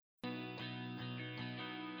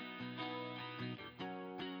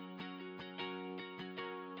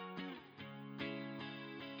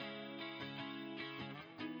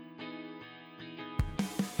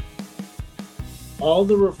All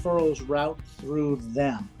the referrals route through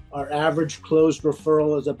them. Our average closed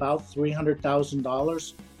referral is about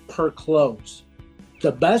 $300,000 per close.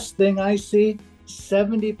 The best thing I see,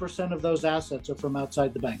 70% of those assets are from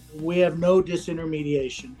outside the bank. We have no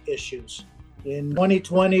disintermediation issues. In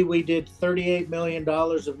 2020, we did $38 million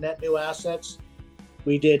of net new assets.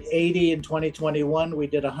 We did 80 in 2021. We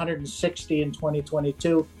did 160 in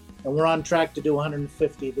 2022, and we're on track to do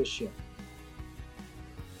 150 this year.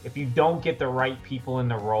 If you don't get the right people in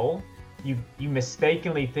the role, you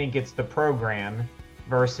mistakenly think it's the program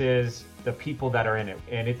versus the people that are in it.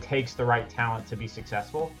 And it takes the right talent to be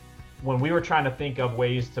successful. When we were trying to think of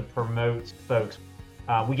ways to promote folks,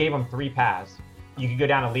 we gave them 3 paths. You could go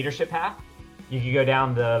down a leadership path, you could go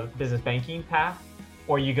down the business banking path,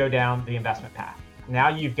 or you go down the investment path. Now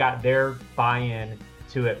you've got their buy-in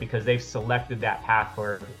to it because they've selected that path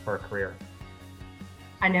for a career.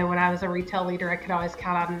 I know when I was a retail leader, I could always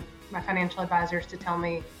count on my financial advisors to tell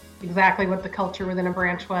me exactly what the culture within a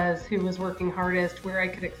branch was, who was working hardest, where I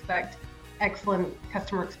could expect excellent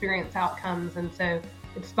customer experience outcomes. And so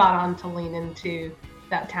it's spot on to lean into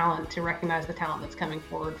that talent, to recognize the talent that's coming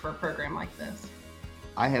forward for a program like this.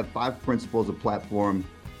 I have 5 principles of platform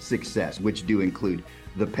success, which do include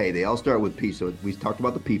the pay. They all start with P. So we talked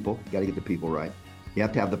about the people. You got to get the people right. You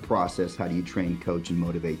have to have the process. How do you train, coach, and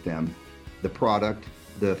motivate them? The product.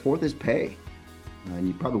 The 4th is pay. And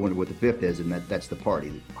you probably wonder what the 5th is, and that's the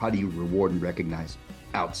party. How do you reward and recognize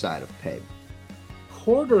outside of pay?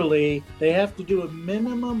 Quarterly, they have to do a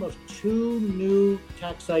minimum of 2 new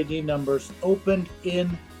tax ID numbers opened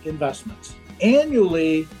in investments.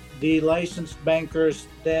 Annually, the licensed bankers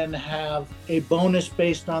then have a bonus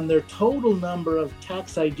based on their total number of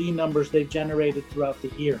tax ID numbers they've generated throughout the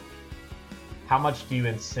year. How much do you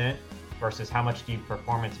incent versus how much do you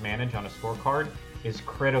performance manage on a scorecard is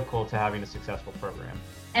critical to having a successful program.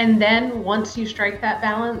 And then once you strike that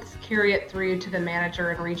balance, carry it through to the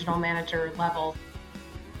manager and regional manager level.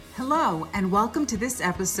 Hello, and welcome to this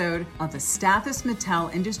episode of the Stathis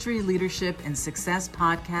Mattel Industry Leadership and Success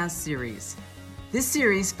Podcast series. This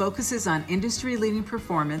series focuses on industry-leading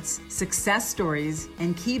performance, success stories,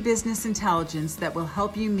 and key business intelligence that will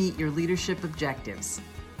help you meet your leadership objectives.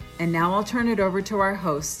 And now I'll turn it over to our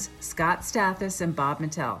hosts, Scott Stathis and Bob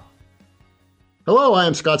Mattel. Hello, I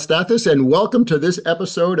am Scott Stathis, and welcome to this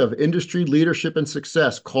episode of Industry Leadership and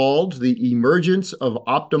Success called The Emergence of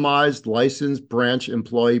Optimized Licensed Branch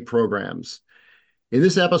Employee Programs. In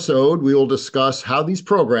this episode, we will discuss how these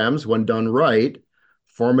programs, when done right,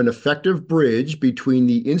 form an effective bridge between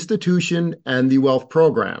the institution and the wealth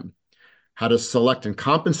program, how to select and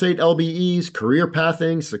compensate LBEs, career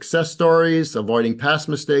pathing, success stories, avoiding past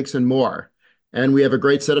mistakes, and more. And we have a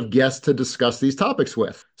great set of guests to discuss these topics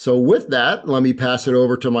with. So with that, let me pass it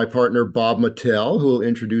over to my partner, Bob Mattel, who will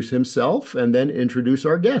introduce himself and then introduce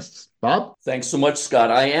our guests. Bob? Thanks so much, Scott.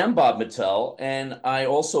 I am Bob Mattel, and I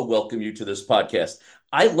also welcome you to this podcast.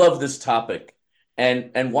 I love this topic.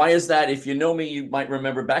 And why is that? If you know me, you might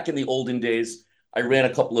remember back in the olden days, I ran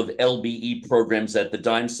a couple of LBE programs at the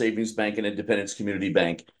Dime Savings Bank and Independence Community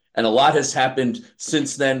Bank. And a lot has happened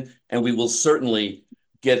since then, and we will certainly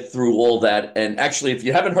get through all that. And actually, if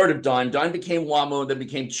you haven't heard of Dime became WAMO, then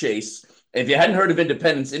became Chase. And if you hadn't heard of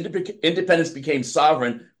Independence, Independence became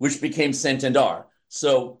Sovereign, which became Santander.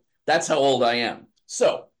 So that's how old I am.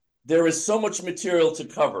 So there is so much material to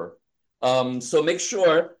cover. So make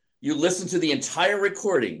sure you listen to the entire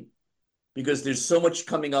recording because there's so much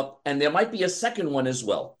coming up, and there might be a second one as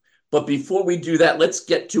well. But before we do that, let's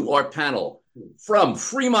get to our panel. From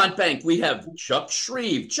Fremont Bank, we have Chuck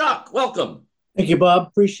Shreve. Chuck, welcome. Thank you, Bob.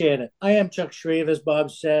 Appreciate it. I am Chuck Shreve, as Bob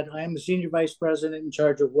said. I am the Senior Vice President in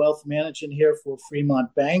charge of wealth management here for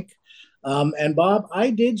Fremont Bank. And Bob,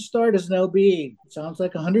 I did start as an LBE. It sounds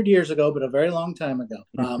like 100 years ago, but a very long time ago.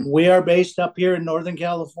 We are based up here in Northern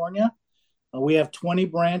California. We have 20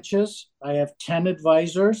 branches. I have 10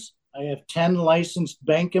 advisors. I have 10 licensed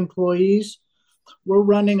bank employees. We're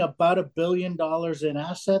running about $1 billion in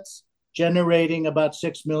assets, generating about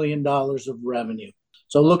 $6 million of revenue.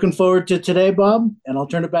 So looking forward to today, Bob, and I'll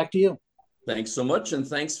turn it back to you. Thanks so much, and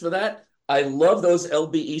thanks for that. I love those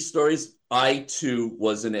LBE stories. I, too,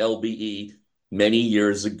 was an LBE many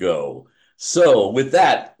years ago. So with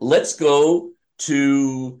that, let's go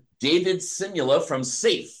to David Simula from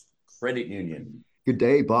SAFE Credit Union. Good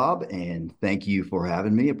day, Bob, and thank you for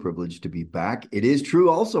having me. A privilege to be back. It is true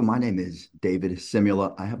also, my name is David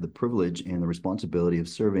Simula. I have the privilege and the responsibility of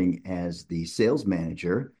serving as the sales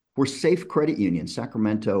manager for SAFE Credit Union,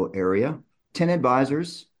 Sacramento area. 10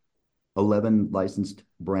 advisors, 11 licensed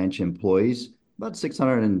branch employees. about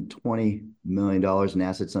 $620 million in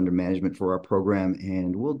assets under management for our program,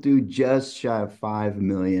 and we'll do just shy of $5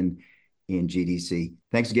 million in GDC.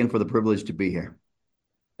 Thanks again for the privilege to be here.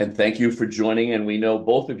 And thank you for joining. And we know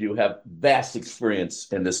both of you have vast experience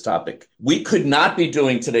in this topic. We could not be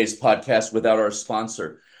doing today's podcast without our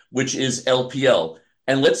sponsor, which is LPL.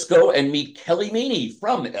 And let's go and meet Kelly Meany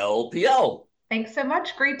from LPL. Thanks so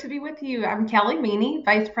much. Great to be with you. I'm Kelly Meany,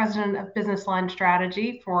 Vice President of Business Line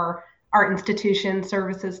Strategy for our institution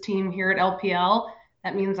services team here at LPL.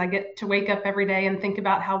 That means I get to wake up every day and think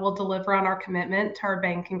about how we'll deliver on our commitment to our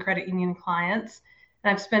bank and credit union clients.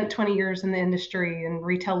 And I've spent 20 years in the industry in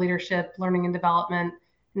retail leadership, learning and development,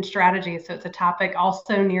 and strategy. So it's a topic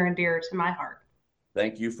also near and dear to my heart.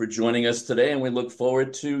 Thank you for joining us today, and we look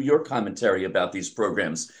forward to your commentary about these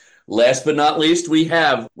programs. Last but not least, we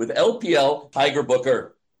have with LPL, Tiger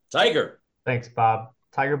Booker. Tiger. Thanks, Bob.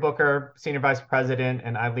 Tiger Booker, Senior Vice President,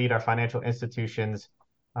 and I lead our financial institutions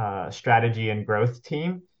strategy and growth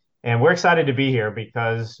team. And we're excited to be here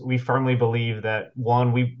because we firmly believe that,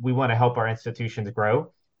 one, we want to help our institutions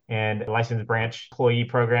grow, and the licensed branch employee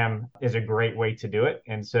program is a great way to do it.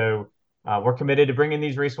 And so we're committed to bringing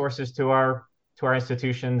these resources to our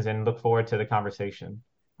institutions and look forward to the conversation.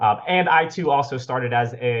 And I, too, also started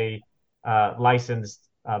as a licensed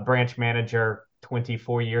branch manager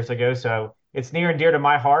 24 years ago. So it's near and dear to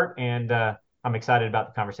my heart, and I'm excited about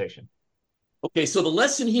the conversation. Okay, so the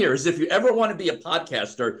lesson here is if you ever want to be a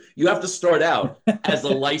podcaster, you have to start out as a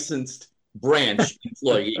licensed branch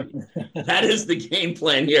employee. That is the game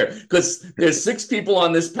plan here, because there's 6 people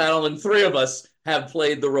on this panel and 3 of us have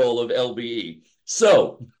played the role of LBE.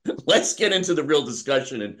 So let's get into the real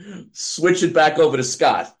discussion and switch it back over to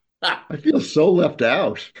Scott. I feel so left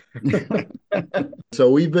out.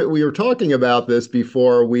 So we were talking about this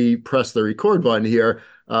before we press the record button here,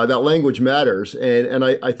 that language matters. And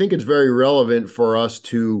I think it's very relevant for us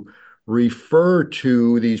to refer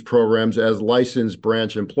to these programs as licensed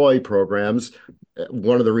branch employee programs.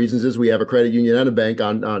 One of the reasons is we have a credit union and a bank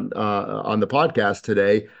on the podcast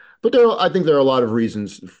today. But I think there are a lot of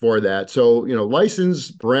reasons for that. So,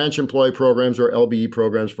 licensed branch employee programs, or LBE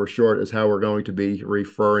programs for short, is how we're going to be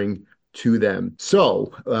referring to them.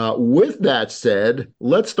 So with that said,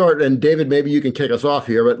 let's start, and David, maybe you can kick us off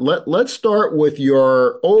here, but let's start with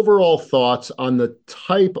your overall thoughts on the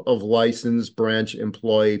type of licensed branch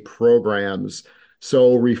employee programs.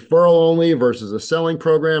 So referral only versus a selling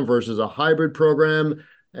program versus a hybrid program.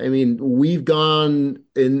 I mean, we've gone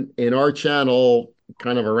in our channel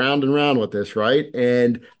kind of around and around with this, right?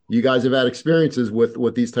 And you guys have had experiences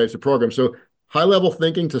with these types of programs. So high level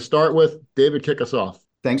thinking to start with. David, kick us off.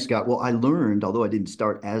 Thanks, Scott. Well, I learned, although I didn't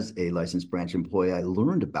start as a licensed branch employee, I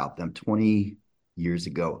learned about them 20 years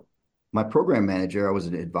ago. My program manager, I was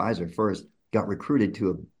an advisor first, got recruited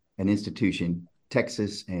to an institution,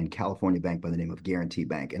 Texas and California bank by the name of Guarantee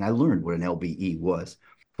Bank. And I learned what an LBE was.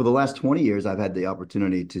 For the last 20 years, I've had the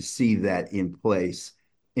opportunity to see that in place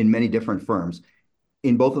in many different firms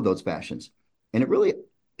in both of those fashions. And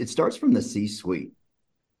it starts from the C-suite.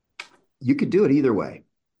 You could do it either way.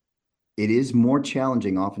 It is more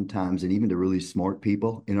challenging oftentimes, and even to really smart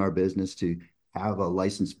people in our business, to have a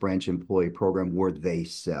licensed branch employee program where they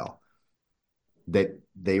sell, that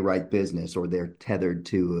they write business, or they're tethered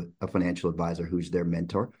to a financial advisor who's their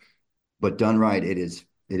mentor. But done right, it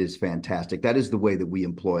is fantastic. That is the way that we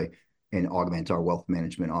employ and augment our wealth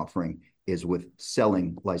management offering, is with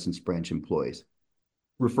selling licensed branch employees.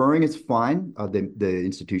 Referring is fine. The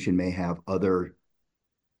institution may have other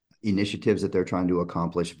initiatives that they're trying to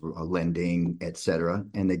accomplish, lending, et cetera,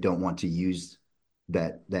 and they don't want to use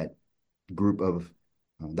that group of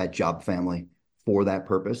that job family for that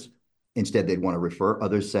purpose. Instead, they'd want to refer.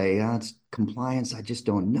 Others say, it's compliance, I just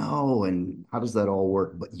don't know, and how does that all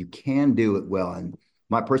work? But you can do it well, and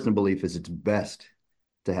my personal belief is it's best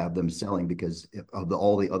to have them selling because of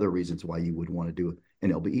all the other reasons why you would want to do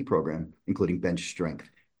an LBE program, including bench strength,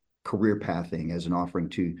 career pathing as an offering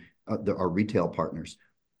to our retail partners.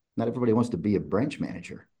 Not everybody wants to be a branch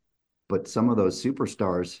manager, but some of those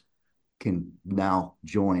superstars can now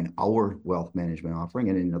join our wealth management offering,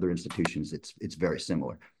 and in other institutions, it's very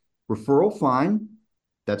similar. Referral, fine.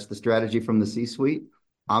 That's the strategy from the C-suite.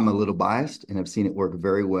 I'm a little biased and have seen it work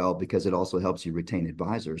very well because it also helps you retain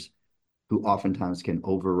advisors who oftentimes can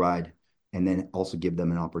override and then also give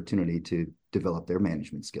them an opportunity to develop their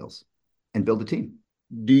management skills and build a team.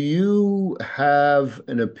 Do you have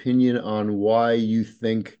an opinion on why you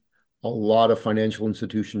think a lot of financial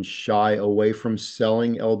institutions shy away from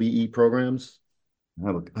selling LBE programs? I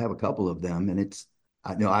have a couple of them, and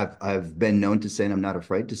I've been known to say, and I'm not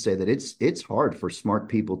afraid to say, that it's hard for smart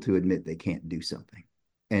people to admit they can't do something.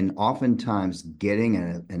 And oftentimes getting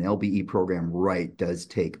an LBE program right does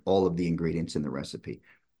take all of the ingredients in the recipe.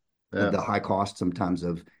 Yeah. The high cost sometimes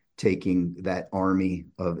of taking that army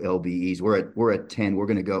of LBEs, we're at 10, we're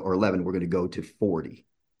going to go, or 11, we're going to go to 40.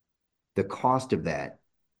 The cost of that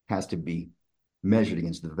has to be measured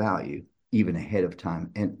against the value even ahead of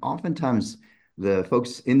time. And oftentimes the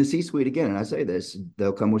folks in the C-suite, again, and I say this,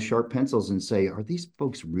 they'll come with sharp pencils and say, are these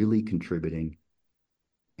folks really contributing?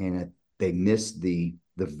 And they miss the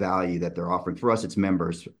value that they're offering. For us, it's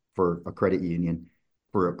members. For a credit union,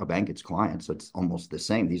 for a bank, it's clients. So it's almost the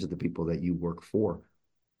same. These are the people that you work for.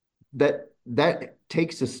 That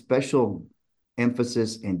takes a special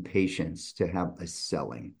emphasis and patience to have a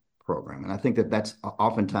selling program. And I think that's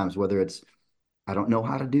oftentimes, whether it's, I don't know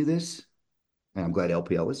how to do this, and I'm glad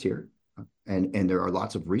LPL is here. And there are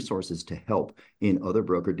lots of resources to help in other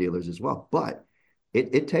broker dealers as well. But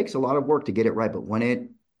it takes a lot of work to get it right. But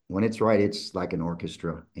when it's right, it's like an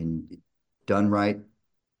orchestra, and done right,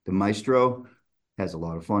 the maestro has a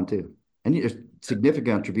lot of fun too. And there's significant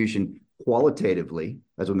contribution qualitatively,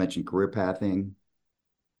 as we mentioned, career pathing,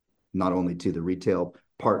 not only to the retail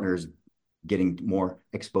partners getting more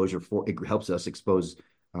exposure for, it helps us expose,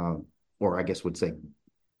 or I guess would say,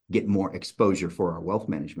 get more exposure for our wealth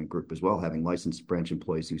management group as well, having licensed branch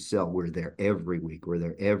employees who sell. We're there every week, we're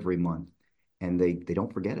there every month, and they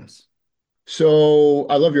don't forget us. So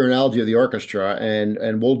I love your analogy of the orchestra,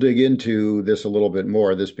 and we'll dig into this a little bit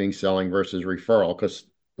more, this being selling versus referral, because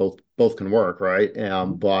both can work, right?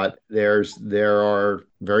 But there are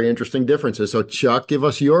very interesting differences. So Chuck, give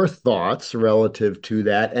us your thoughts relative to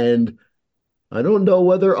that. And I don't know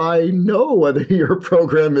whether your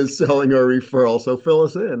program is selling or referral, so fill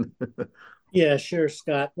us in. Yeah, sure,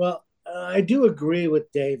 Scott. Well, I do agree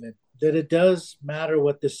with David that it does matter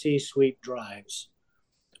what the C-suite drives.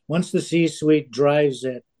 Once the C-suite drives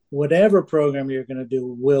it, whatever program you're going to do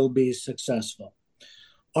will be successful.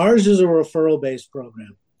 Ours is a referral-based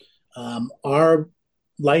program. Our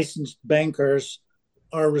licensed bankers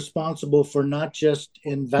are responsible for not just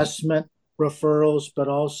investment referrals, but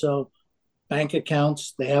also bank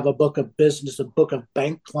accounts. They have a book of business, a book of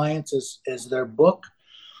bank clients as their book.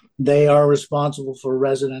 They are responsible for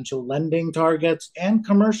residential lending targets and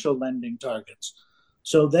commercial lending targets.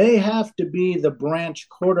 So they have to be the branch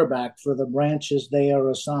quarterback for the branches they are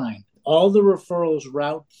assigned. All the referrals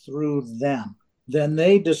route through them. Then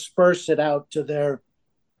they disperse it out to their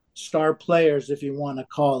star players, if you want to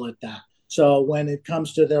call it that. So when it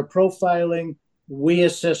comes to their profiling, we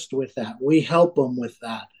assist with that. We help them with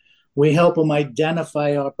that. We help them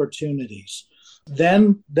identify opportunities.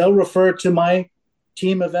 Then they'll refer to my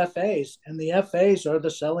team of FAs, and the FAs are the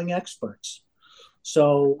selling experts.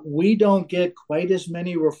 So we don't get quite as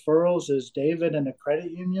many referrals as David and a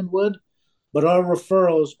credit union would, but our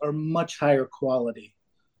referrals are much higher quality.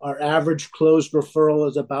 Our average closed referral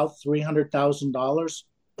is about $300,000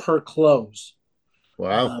 per close.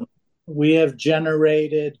 Wow. We have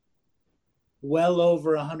generated well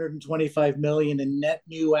over 125 million in net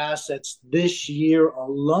new assets this year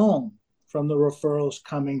alone from the referrals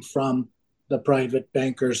coming from the private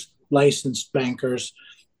bankers, licensed bankers.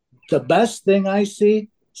 The best thing I see,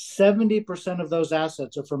 70% of those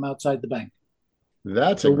assets are from outside the bank.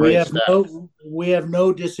 That's a great stat. We have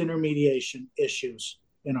no disintermediation issues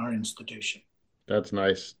in our institution. That's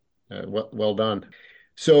nice. Well done.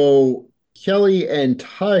 So Kelly and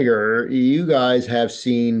Tiger, you guys have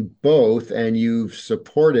seen both, and you've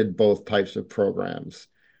supported both types of programs,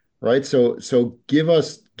 right? So give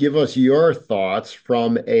us your thoughts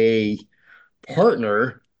from a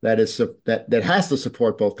partner that has to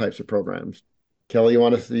support both types of programs. Kelly, you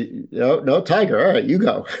want to see? No, Tiger. All right, you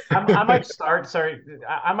go. I might start. Sorry,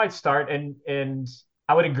 I might start, and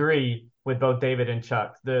I would agree with both David and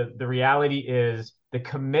Chuck. The reality is the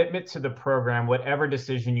commitment to the program, whatever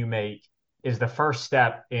decision you make, is the first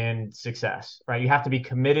step in success, right? You have to be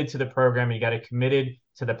committed to the program. And you got to be committed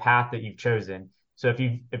to the path that you've chosen. So if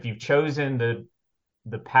you've chosen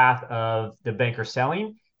the path of the banker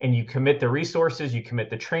selling, and you commit the resources, you commit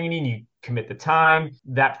the training, you commit the time,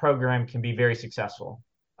 that program can be very successful.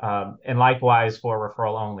 And likewise for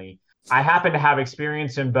referral only. I happen to have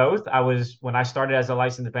experience in both. When I started as a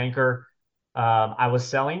licensed banker, I was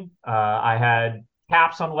selling. I had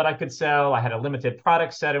caps on what I could sell. I had a limited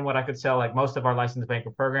product set in what I could sell, like most of our licensed banker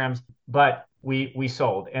programs, but we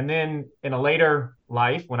sold. And then in a later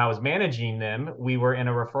life, when I was managing them, we were in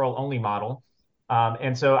a referral only model.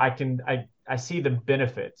 And so I see the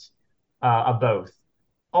benefits of both.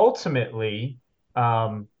 Ultimately,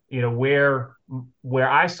 where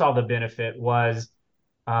I saw the benefit was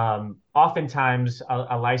Oftentimes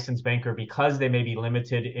a licensed banker, because they may be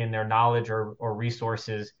limited in their knowledge or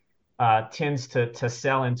resources, tends to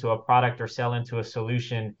sell into a product or sell into a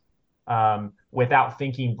solution without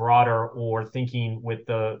thinking broader or thinking with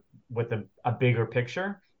a bigger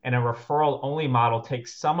picture. And a referral only model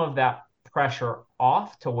takes some of that pressure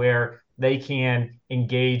off to where they can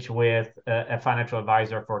engage with a financial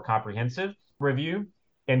advisor for a comprehensive review.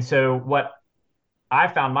 And so what I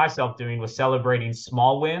found myself doing was celebrating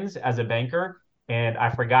small wins as a banker, and I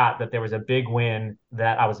forgot that there was a big win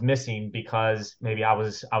that I was missing because maybe I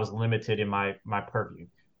was limited in my purview.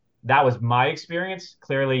 That was my experience.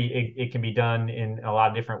 Clearly, it can be done in a lot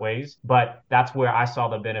of different ways, but that's where I saw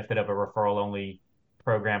the benefit of a referral only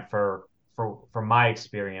program for my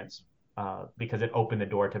experience, because it opened the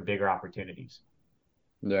door to bigger opportunities.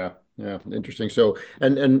 Yeah, yeah, interesting. So,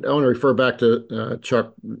 and I want to refer back to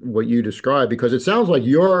Chuck, what you described, because it sounds like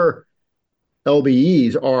your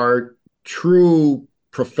LBEs are true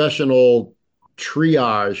professional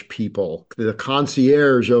triage people, the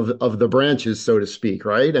concierge of the branches, so to speak,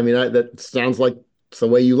 right? I mean, that sounds like it's the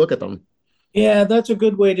way you look at them. Yeah, that's a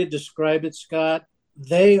good way to describe it, Scott.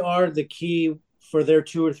 They are the key for their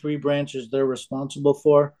 2 or 3 branches they're responsible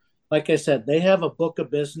for. Like I said, they have a book of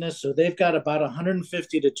business, so they've got about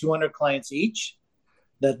 150 to 200 clients each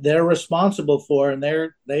that they're responsible for, and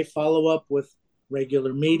they follow up with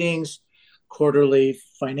regular meetings, quarterly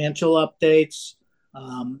financial updates,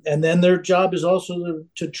 and then their job is also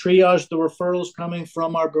to triage the referrals coming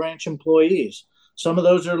from our branch employees. Some of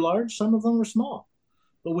those are large, some of them are small,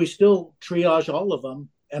 but we still triage all of them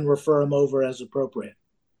and refer them over as appropriate.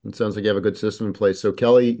 It sounds like you have a good system in place. So,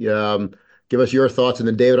 Kelly, give us your thoughts, and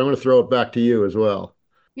then David, I'm going to throw it back to you as well.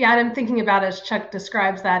 Yeah, and I'm thinking about, as Chuck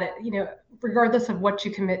describes that, regardless of what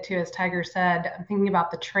you commit to, as Tiger said, I'm thinking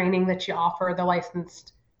about the training that you offer the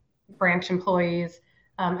licensed branch employees,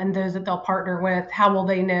 and those that they'll partner with. How will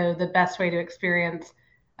they know the best way to experience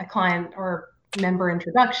a client or member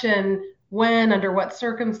introduction? When, under what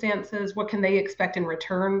circumstances, what can they expect in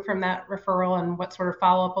return from that referral, and what sort of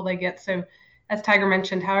follow-up will they get? So as Tiger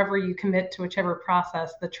mentioned, however you commit to whichever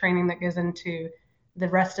process, the training that goes into the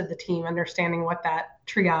rest of the team understanding what that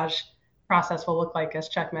triage process will look like, as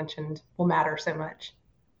Chuck mentioned, will matter so much.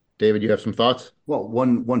 David, you have some thoughts? Well,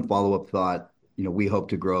 one follow-up thought, we hope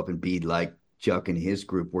to grow up and be like Chuck and his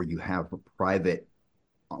group, where you have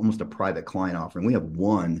almost a private client offering. We have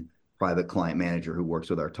one private client manager who works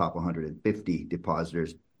with our top 150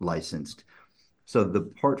 depositors licensed. So the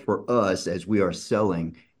part for us as we are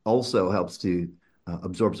selling also helps to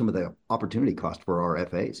absorb some of the opportunity cost for our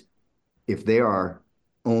FAs. If they are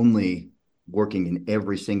only working in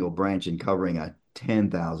every single branch and covering a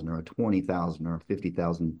 10,000 or a 20,000 or a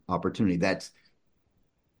 50,000 opportunity, that's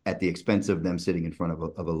at the expense of them sitting in front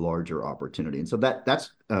of a larger opportunity. And so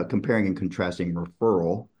that's comparing and contrasting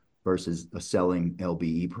referral versus a selling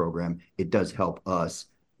LBE program. It does help us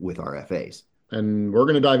with our FAs. And we're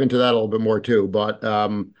going to dive into that a little bit more too. But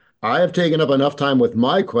I have taken up enough time with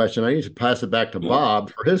my question. I need to pass it back to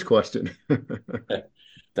Bob for his question.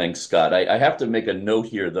 Thanks, Scott. I have to make a note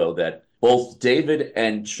here, though, that both David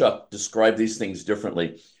and Chuck describe these things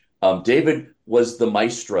differently. David was the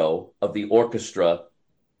maestro of the orchestra.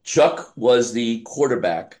 Chuck was the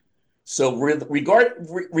quarterback. So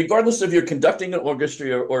regardless if you're conducting an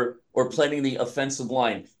orchestra or planning the offensive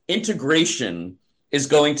line, integration is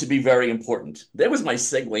going to be very important. That was my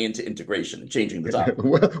segue into integration, changing the topic.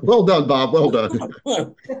 Well done, Bob. Well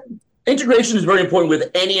done. Integration is very important with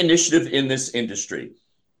any initiative in this industry,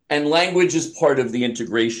 and language is part of the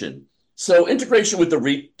integration. So integration with the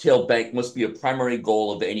retail bank must be a primary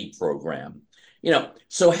goal of any program.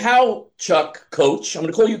 So how, Chuck, Coach, I'm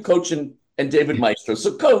going to call you Coach and David Maestro.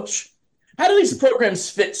 So Coach, how do these programs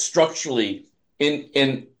fit structurally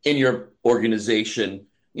in your organization,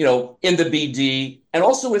 in the BD, and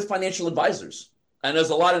also with financial advisors? And there's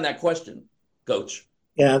a lot in that question, Coach.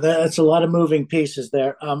 Yeah, that's a lot of moving pieces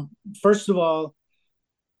there. First of all,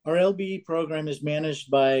 our LBE program is managed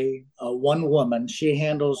by one woman. She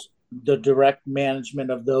handles the direct management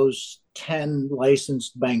of those 10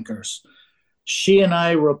 licensed bankers. She and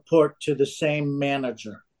I report to the same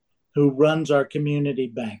manager who runs our community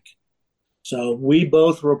bank. So we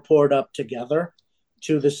both report up together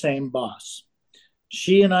to the same boss.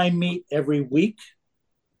 She and I meet every week.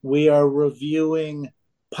 We are reviewing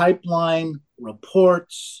pipeline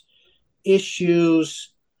reports,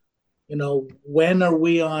 issues, when are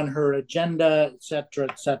we on her agenda, et cetera,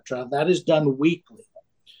 et cetera. That is done weekly.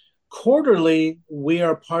 Quarterly, we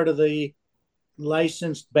are part of the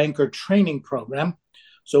licensed banker training program.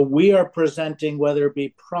 So we are presenting, whether it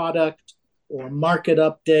be product or market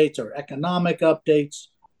updates or economic updates,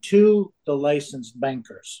 to the licensed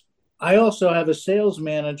bankers. I also have a sales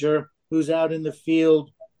manager who's out in the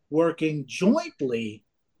field working jointly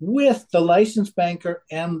with the licensed banker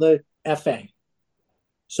and the FA.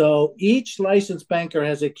 So each licensed banker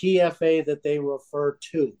has a key FA that they refer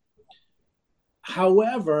to.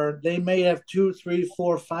 However, they may have 2, 3,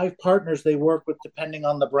 4, 5 partners they work with depending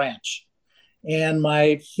on the branch. And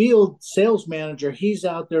my field sales manager, he's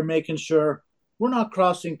out there making sure we're not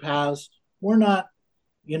crossing paths. We're not,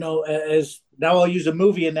 as now I'll use a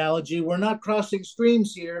movie analogy, we're not crossing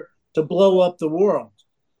streams here to blow up the world.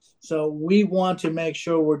 So we want to make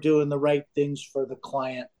sure we're doing the right things for the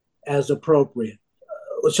client as appropriate.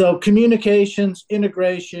 So communications,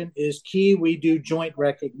 integration is key. We do joint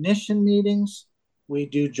recognition meetings. We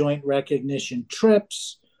do joint recognition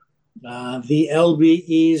trips. The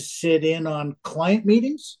LBEs sit in on client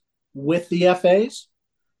meetings with the FAs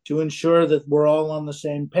to ensure that we're all on the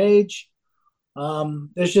same page.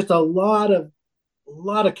 There's just a lot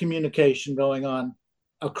of communication going on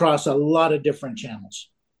across a lot of different channels.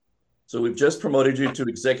 So we've just promoted you to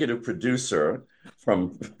executive producer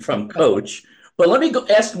from coach. But let me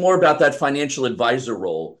ask more about that financial advisor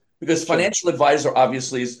role, because financial advisor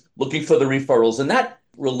obviously is looking for the referrals, and that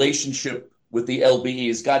relationship with the LBE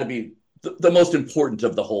has got to be the most important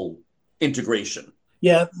of the whole integration.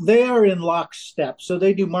 Yeah, they are in lockstep. So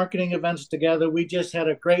they do marketing events together. We just had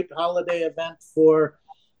a great holiday event for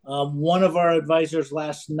one of our advisors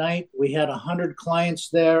last night. We had 100 clients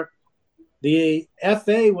there. The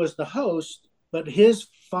FA was the host, but his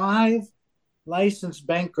 5 licensed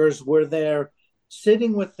bankers were there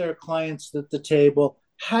sitting with their clients at the table,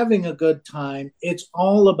 having a good time. It's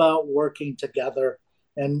all about working together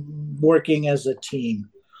and working as a team.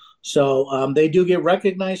 So they do get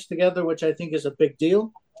recognized together, which I think is a big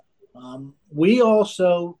deal. We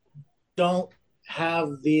also don't have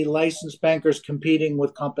the licensed bankers competing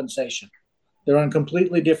with compensation. They're on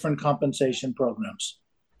completely different compensation programs.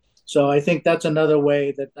 So I think that's another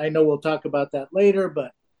way that I know we'll talk about that later,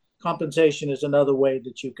 but compensation is another way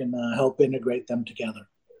that you can help integrate them together.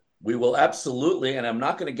 We will absolutely, and I'm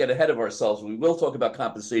not going to get ahead of ourselves. We will talk about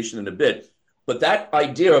compensation in a bit, but that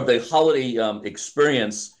idea of the holiday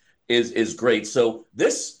experience is great. So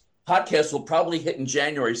this podcast will probably hit in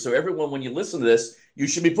January. So everyone, when you listen to this, you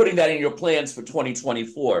should be putting that in your plans for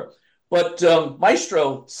 2024. But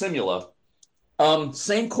Maestro Simula,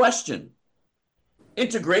 same question.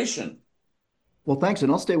 Integration. Well, thanks.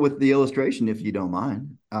 And I'll stay with the illustration if you don't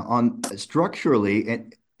mind. On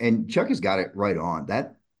structurally, and Chuck has got it right on.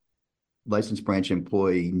 That licensed branch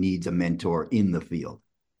employee needs a mentor in the field,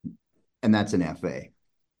 and that's an FA.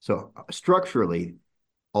 So structurally,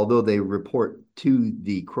 although they report to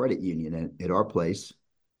the credit union at our place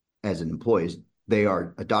as an employee, they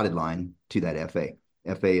are a dotted line to that FA.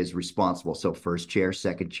 FA is responsible. So first chair,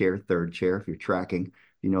 second chair, third chair, if you're tracking,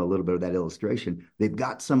 a little bit of that illustration, they've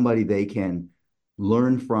got somebody they can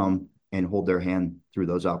learn from and hold their hand through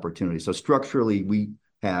those opportunities. So structurally, we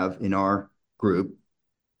have in our group,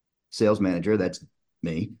 sales manager, that's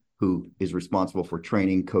me, who is responsible for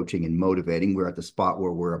training, coaching, and motivating. We're at the spot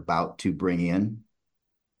where we're about to bring in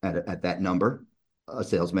at that number, a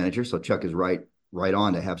sales manager. So Chuck is right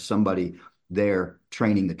on to have somebody there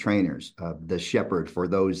training the trainers, the shepherd for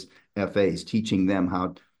those FAs, teaching them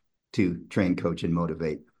how to train, coach, and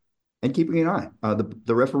motivate, and keeping an eye.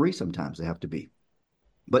 The referee sometimes they have to be,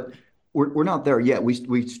 but we're not there yet.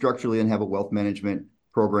 We structurally and have a wealth management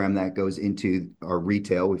program that goes into our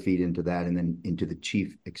retail. We feed into that and then into the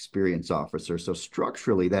chief experience officer. So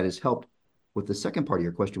structurally, that has helped. With the second part of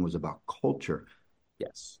your question was about culture.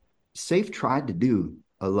 Yes. SAFE tried to do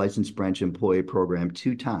a licensed branch employee program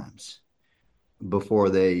 2 times before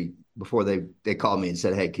they called me and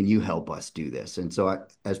said, hey, can you help us do this? And so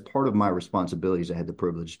as part of my responsibilities, I had the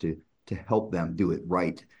privilege to help them do it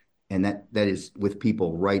right. And that is with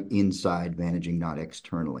people right inside managing, not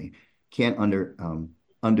externally. Can't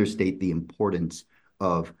understate the importance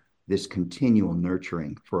of this continual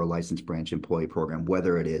nurturing for a licensed branch employee program,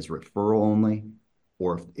 whether it is referral only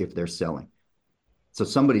or if they're selling. So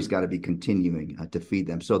somebody's got to be continuing to feed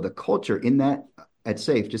them. So the culture in that at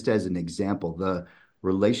SAFE, just as an example, the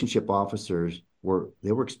relationship officers were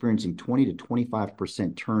experiencing 20 to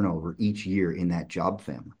 25% turnover each year in that job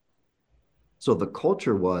family. So the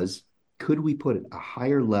culture was, could we put a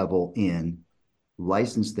higher level in,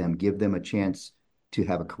 license them, give them a chance to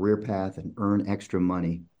have a career path and earn extra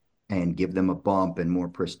money and give them a bump and more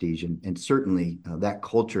prestige. And certainly that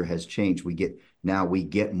culture has changed. We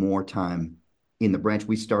get more time in the branch.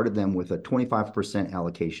 We started them with a 25%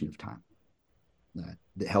 allocation of time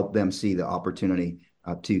to help them see the opportunity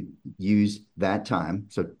to use that time.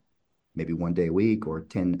 So maybe 1 day a week or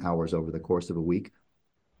 10 hours over the course of a week.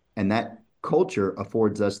 And that culture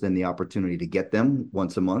affords us then the opportunity to get them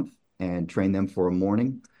once a month and train them for a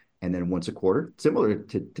morning and then once a quarter, similar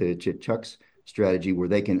to Chuck's strategy, where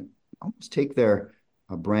they can almost take their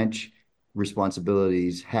branch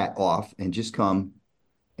responsibilities hat off and just come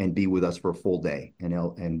and be with us for a full day.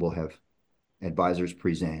 And we'll have advisors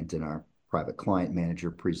present and our private client manager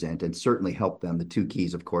present and certainly help them. The two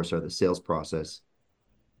keys, of course, are the sales process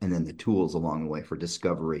and then the tools along the way for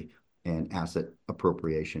discovery and asset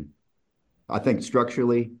appropriation. I think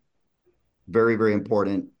structurally, very, very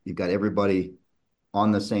important. You've got everybody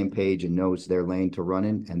on the same page and knows their lane to run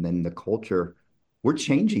in. And then the culture, we're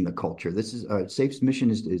changing the culture. This is SAFE's mission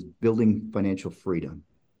is building financial freedom.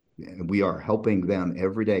 And we are helping them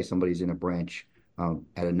every day. Somebody's in a branch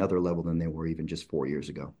at another level than they were even just 4 years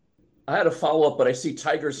ago. I had a follow-up, but I see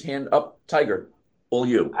Tiger's hand up. Tiger, all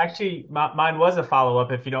you. Actually, mine was a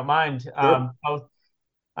follow-up, if you don't mind. Sure. Both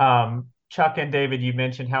Chuck and David, you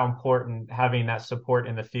mentioned how important having that support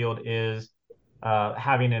in the field is,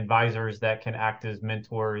 having advisors that can act as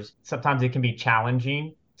mentors. Sometimes it can be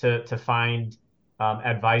challenging to find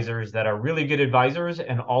advisors that are really good advisors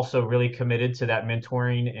and also really committed to that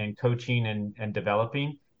mentoring and coaching and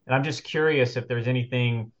developing. And I'm just curious if there's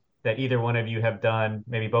anything that either one of you have done,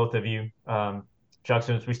 maybe both of you. Chuck,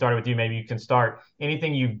 since we started with you, maybe you can start.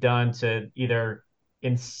 Anything you've done to either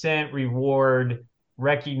incent, reward,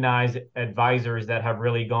 recognize advisors that have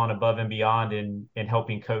really gone above and beyond in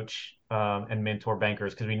helping coach and mentor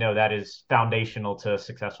bankers, because we know that is foundational to a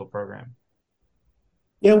successful program.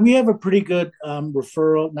 Yeah, we have a pretty good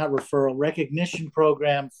recognition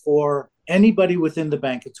program for anybody within the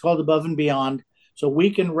bank. It's called Above and Beyond. So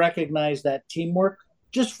we can recognize that teamwork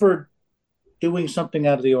just for doing something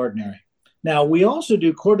out of the ordinary. Now, we also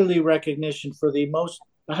do quarterly recognition for the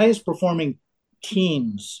highest performing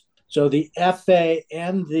teams. So the FA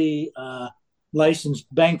and the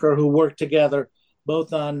licensed banker who work together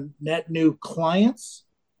both on net new clients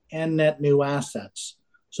and net new assets.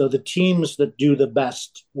 So the teams that do the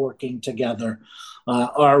best working together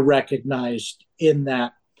are recognized in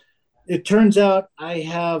that. It turns out I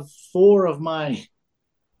have 4 of my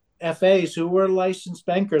FAs who were licensed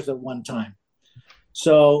bankers at one time.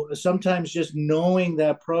 So sometimes just knowing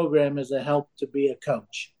that program is a help to be a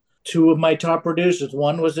coach. 2 of my top producers,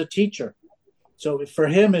 one was a teacher. So for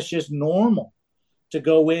him, it's just normal to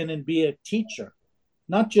go in and be a teacher,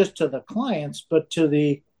 not just to the clients, but to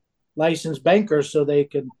the licensed bankers so they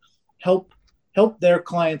can help their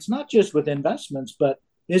clients, not just with investments, but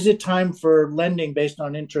is it time for lending based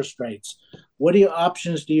on interest rates? What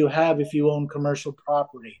options do you have if you own commercial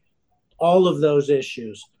property? All of those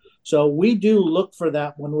issues. So we do look for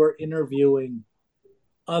that when we're interviewing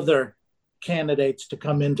other candidates to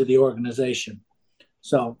come into the organization.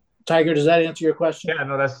 So, Tiger, does that answer your question? Yeah,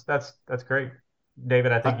 no, that's great.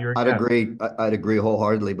 David, I think you were. I'd agree. I'd agree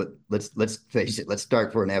wholeheartedly. But let's face it. Let's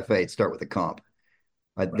start for an FA. Start with a comp.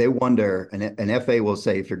 Right. They wonder, an FA will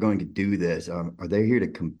say, if you're going to do this, are they here to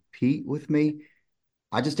compete with me?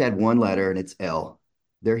 I just had one letter, and it's L.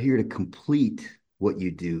 They're here to complete what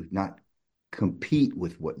you do, not compete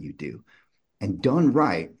with what you do. And done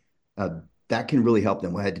right, that can really help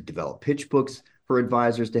them. We had to develop pitch books for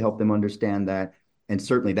advisors to help them understand that. And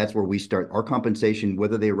certainly that's where we start. Our compensation,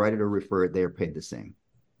 whether they write it or refer it, they are paid the same.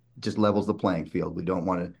 It just levels the playing field. We don't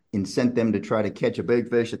want to incent them to try to catch a big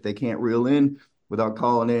fish that they can't reel in without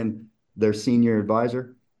calling in their senior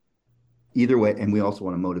advisor. Either way, and we also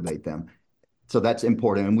want to motivate them. So that's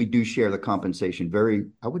important. And we do share the compensation very,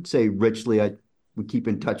 I would say, richly. We keep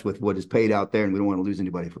in touch with what is paid out there, and we don't want to lose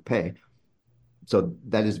anybody for pay. So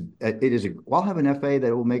I'll have an FA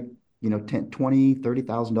that will make, $10,000, $20,000,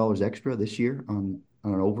 $30,000 extra this year on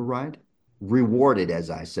an override, rewarded, as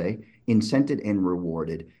I say, incented and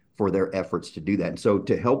rewarded for their efforts to do that. And so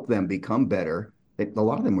to help them become better, a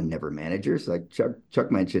lot of them were never managers. Like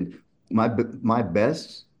Chuck mentioned, my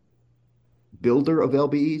best builder of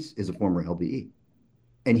LBEs is a former LBE.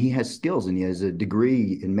 And he has skills and he has a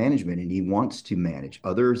degree in management and he wants to manage.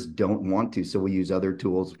 Others don't want to. So we use other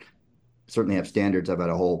tools, certainly have standards. I've got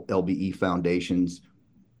a whole LBE foundations.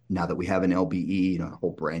 Now that we have an LBE, a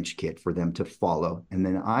whole branch kit for them to follow. And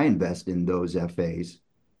then I invest in those FAs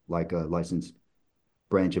like a licensed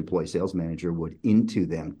branch employee sales manager would into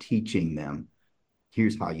them, teaching them,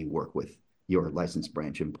 here's how you work with your licensed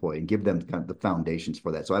branch employee and give them kind of the foundations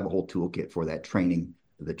for that. So I have a whole toolkit for that, training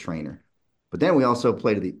the trainer. But then we also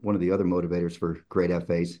play to one of the other motivators for great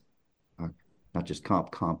FAs, not just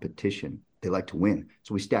competition. They like to win.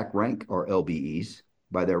 So we stack rank our LBEs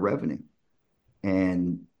by their revenue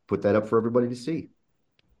and put that up for everybody to see.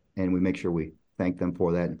 And we make sure we thank them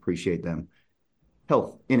for that and appreciate them.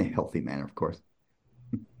 Health in a healthy manner, of course.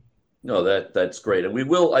 No, that's great. And we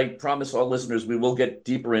will, I promise our listeners, we will get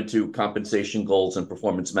deeper into compensation goals and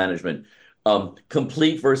performance management.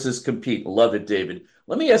 Complete versus compete. Love it, David.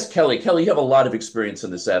 Let me ask Kelly. Kelly, you have a lot of experience in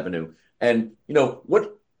this avenue. And,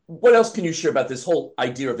 what else can you share about this whole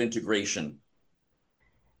idea of integration?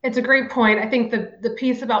 It's a great point. I think the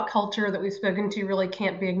piece about culture that we've spoken to really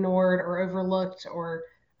can't be ignored or overlooked or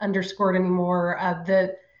underscored anymore.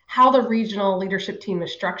 How the regional leadership team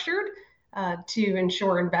is structured to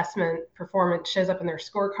ensure investment performance shows up in their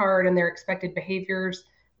scorecard and their expected behaviors.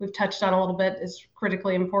 We've touched on a little bit is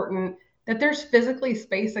critically important. That there's physically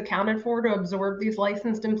space accounted for to absorb these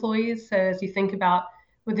licensed employees. So as you think about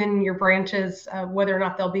within your branches, whether or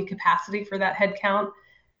not there'll be capacity for that headcount,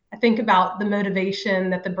 I think about the motivation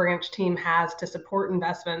that the branch team has to support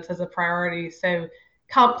investments as a priority. So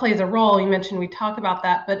comp plays a role. You mentioned we talk about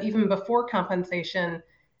that, but even before compensation,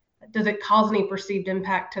 does it cause any perceived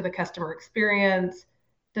impact to the customer experience?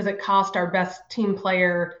 Does it cost our best team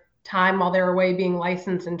player time while they're away being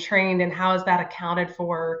licensed and trained? And how is that accounted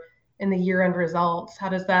for in the year-end results? How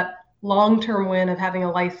does that long-term win of having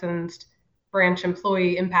a licensed branch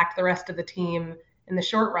employee impact the rest of the team in the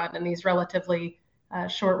short run in these relatively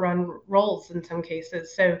short run roles in some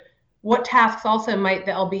cases? So what tasks also might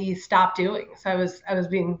the LBE stop doing? So I was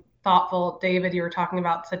being thoughtful. David, you were talking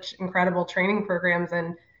about such incredible training programs,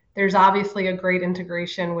 and there's obviously a great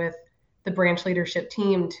integration with the branch leadership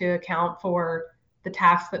team to account for the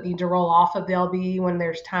tasks that need to roll off of the LBE when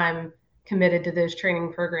there's time committed to those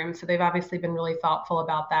training programs. So they've obviously been really thoughtful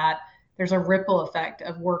about that. There's a ripple effect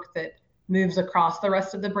of work that moves across the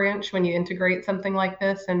rest of the branch when you integrate something like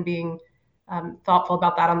this, and being thoughtful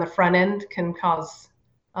about that on the front end can cause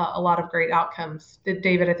a lot of great outcomes.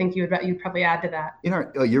 David, I think you'd probably add to that.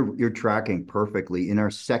 You're tracking perfectly. In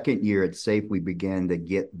our second year at SAFE, we began to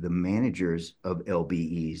get the managers of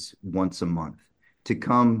LBEs once a month to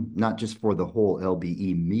come, not just for the whole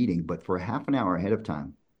LBE meeting, but for half an hour ahead of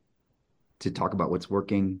time to talk about what's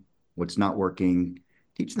working, what's not working,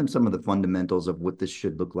 teach them some of the fundamentals of what this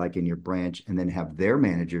should look like in your branch, and then have their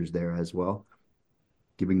managers there as well,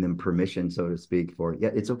 giving them permission, so to speak,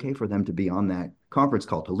 it's okay for them to be on that conference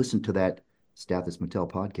call, to listen to that Stathis Mattel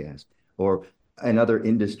podcast or another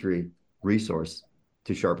industry resource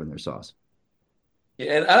to sharpen their sauce.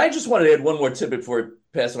 And I just wanted to add one more tidbit before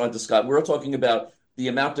I pass it on to Scott. We're talking about the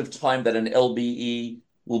amount of time that an LBE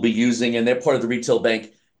will be using, and they're part of the retail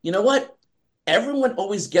bank. You know what? Everyone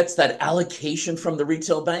always gets that allocation from the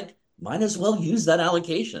retail bank. Might as well use that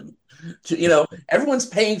allocation. Everyone's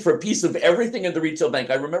paying for a piece of everything in the retail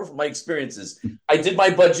bank. I remember from my experiences, I did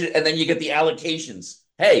my budget and then you get the allocations.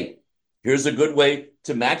 Hey, here's a good way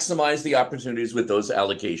to maximize the opportunities with those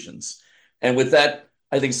allocations. And with that,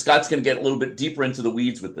 I think Scott's going to get a little bit deeper into the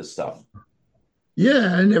weeds with this stuff.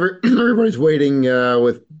 Yeah, and everybody's waiting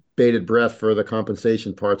with bated breath for the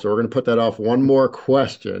compensation part. So we're going to put that off one more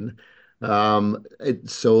question. So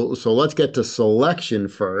let's get to selection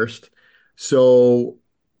first. So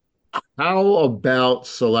how about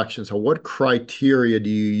selection? So what criteria do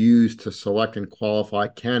you use to select and qualify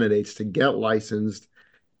candidates to get licensed?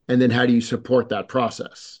 And then how do you support that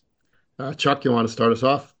process? Chuck, you want to start us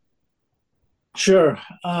off? Sure.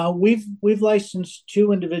 We've licensed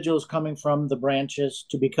 2 individuals coming from the branches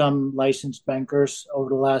to become licensed bankers over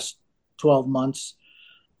the last 12 months.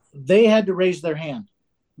 They had to raise their hand.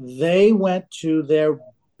 They went to their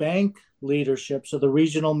bank leadership, so the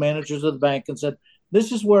regional managers of the bank, and said,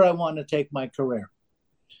 this is where I want to take my career.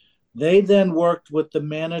 They then worked with the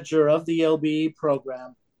manager of the LBE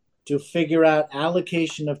program to figure out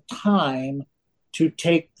allocation of time to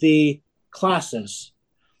take the classes.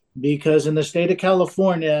 Because in the state of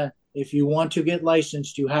California, if you want to get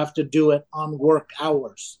licensed, you have to do it on work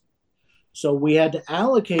hours. So we had to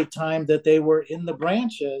allocate time that they were in the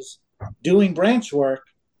branches doing branch work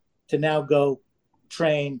to now go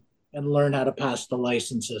train and learn how to pass the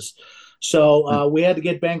licenses. So we had to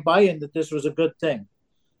get bank buy-in that this was a good thing.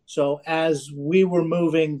 So as we were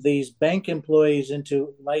moving these bank employees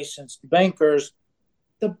into licensed bankers,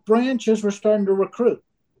 the branches were starting to recruit.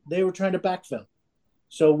 They were trying to backfill.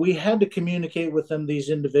 So we had to communicate with them, these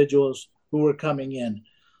individuals who were coming in.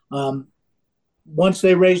 Once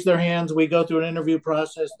they raised their hands, we go through an interview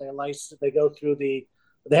process. They go through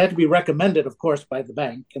they had to be recommended, of course, by the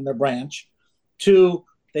bank and their branch. 2,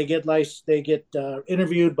 they get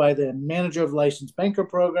interviewed by the manager of the licensed banker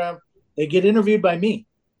program. They get interviewed by me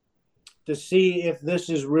to see if this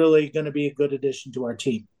is really going to be a good addition to our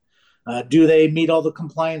team. Do they meet all the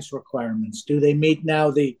compliance requirements? Do they meet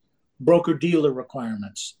now the broker-dealer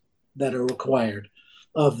requirements that are required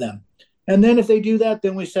of them? And then if they do that,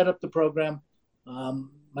 then we set up the program.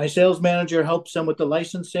 My sales manager helps them with the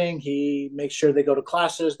licensing. He makes sure they go to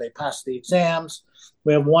classes, they pass the exams.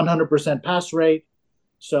 We have 100% pass rate.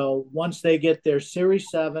 So once they get their Series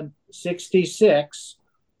 7 66,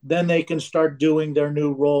 then they can start doing their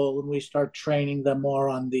new role, and we start training them more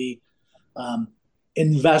on the um,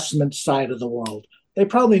 investment side of the world. They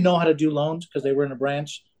probably know how to do loans because they were in a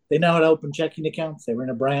branch. They know how to open checking accounts. They were in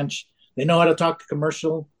a branch. They know how to talk to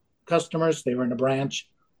commercial customers. They were in a branch,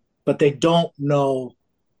 but they don't know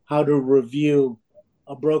how to review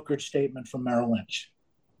a brokerage statement from Merrill Lynch.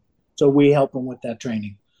 So we help them with that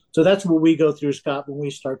training. So that's what we go through, Scott, when we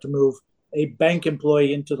start to move a bank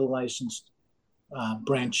employee into the licensed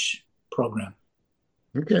branch program.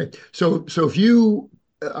 Okay. So if you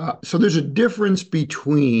so there's a difference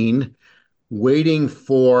between waiting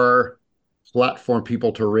for platform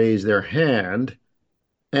people to raise their hand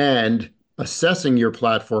and assessing your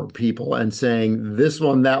platform people and saying this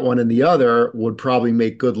one, that one, and the other would probably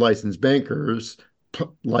make good licensed bankers,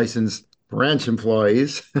 licensed branch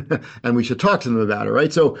employees, and we should talk to them about it,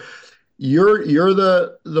 right? So you're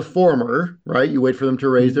the former, right? You wait for them to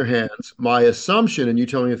raise their hands. My assumption, and you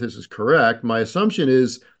tell me if this is correct, my assumption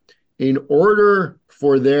is in order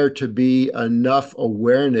for there to be enough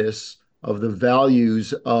awareness of the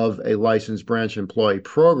values of a licensed branch employee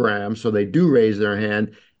program, so they do raise their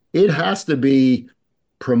hand, it has to be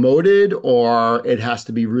promoted or it has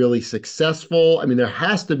to be really successful. I mean, there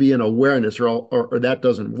has to be an awareness or that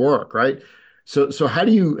doesn't work, right? So how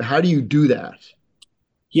do you do that?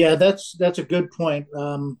 Yeah, that's a good point.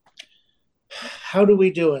 How do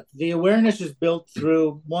we do it? The awareness is built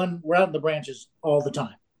through one, we're out in the branches all the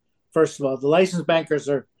time. First of all, the licensed bankers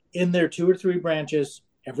are in their 2 or 3 branches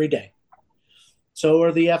every day. So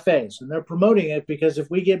are the FAs, and they're promoting it because if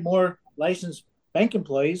we get more licensed bank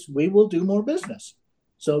employees, we will do more business.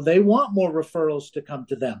 So they want more referrals to come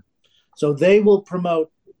to them. So they will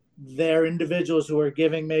promote their individuals who are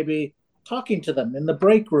giving, maybe talking to them in the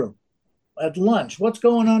break room, at lunch. What's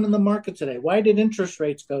going on in the market today? Why did interest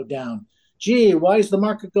rates go down? Gee, why is the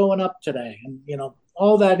market going up today? And,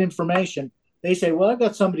 all that information. They say, well, I've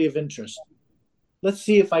got somebody of interest. Let's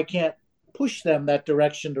see if I can't push them that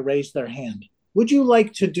direction to raise their hand. Would you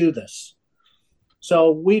like to do this?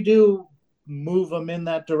 So we do move them in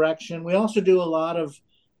that direction. We also do a lot of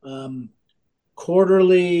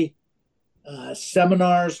quarterly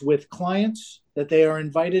seminars with clients that they are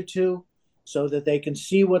invited to so that they can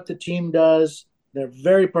see what the team does. They're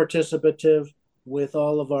very participative with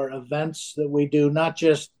all of our events that we do, not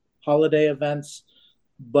just holiday events,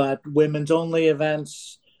 but women's only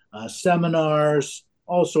events, seminars,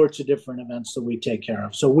 all sorts of different events that we take care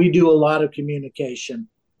of. So we do a lot of communication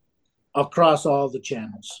across all the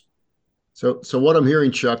channels. So what I'm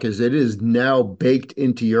hearing, Chuck, is it is now baked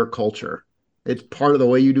into your culture. It's part of the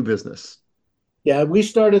way you do business. Yeah, we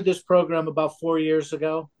started this program about 4 years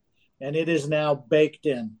ago, and it is now baked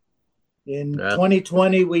in. In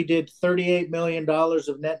 2020, we did $38 million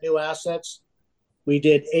of net new assets. We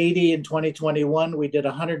did 80 in 2021. We did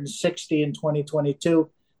 160 in 2022,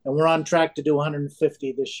 and we're on track to do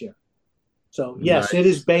 150 this year. So yes, It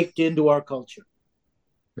is baked into our culture.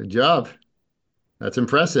 Good job. That's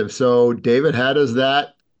impressive. So David, how does that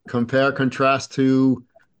compare, contrast to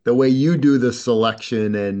the way you do the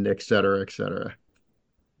selection and et cetera, et cetera?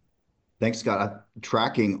 Thanks, Scott.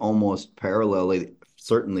 Tracking almost parallelly,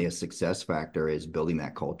 certainly a success factor is building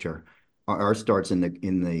that culture. Our starts in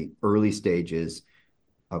the early stages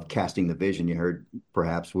of casting the vision. You heard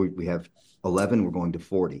perhaps we have 11, we're going to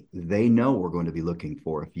 40. They know we're going to be looking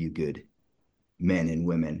for a few good men and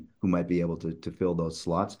women who might be able to fill those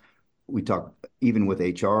slots. We talk even with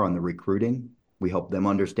HR on the recruiting. We help them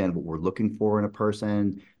understand what we're looking for in a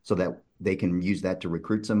person so that they can use that to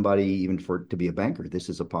recruit somebody, even to be a banker. This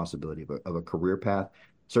is a possibility of a career path.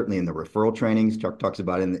 Certainly in the referral trainings, Chuck talks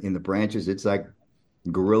about in the branches, it's like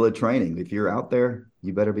guerrilla training. If you're out there,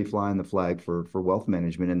 you better be flying the flag for wealth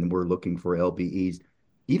management. And we're looking for LBEs,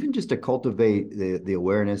 even just to cultivate the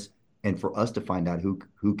awareness and for us to find out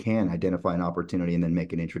who can identify an opportunity and then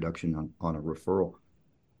make an introduction on a referral.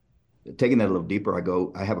 Taking that a little deeper,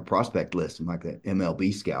 I have a prospect list. I'm like an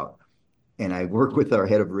MLB scout, and I work with our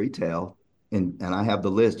head of retail, and I have the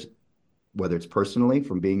list, whether it's personally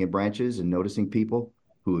from being in branches and noticing people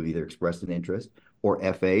who have either expressed an interest, or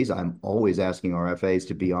FAs. I'm always asking our FAs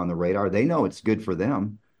to be on the radar. They know it's good for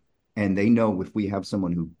them, and they know if we have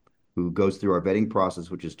someone who goes through our vetting process,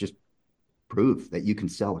 which is just proof that you can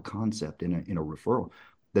sell a concept in a referral,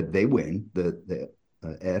 that they win. The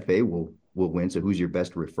FA will win. So who's your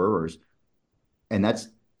best referrers? And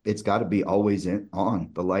it's got to be always on.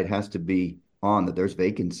 The light has to be on that there's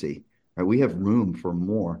vacancy. right? We have room for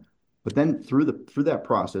more. But then through that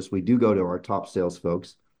process, we do go to our top sales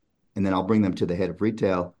folks, and then I'll bring them to the head of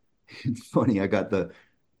retail. It's funny, I got the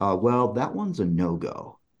well, that one's a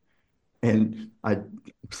no-go. And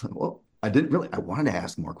well, I didn't really, I wanted to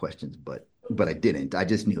ask more questions, but I didn't. I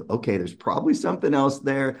just knew, okay, there's probably something else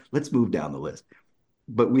there. Let's move down the list.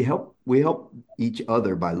 But we help each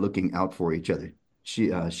other by looking out for each other. She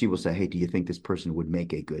will say, hey, do you think this person would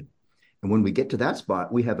make a good? And when we get to that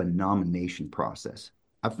spot, we have a nomination process.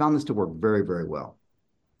 I've found this to work very, very well.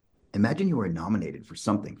 Imagine you were nominated for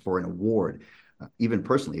something, for an award. Even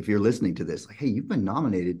personally, if you're listening to this, like, hey, you've been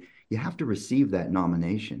nominated, you have to receive that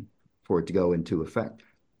nomination for it to go into effect.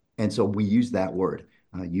 And so we use that word.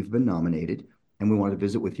 You've been nominated, and we want to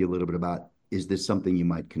visit with you a little bit about, is this something you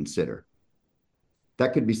might consider?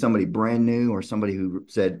 That could be somebody brand new or somebody who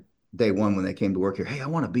said day one when they came to work here, hey, I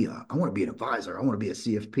want to be an advisor. I want to be a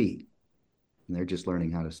CFP. And they're just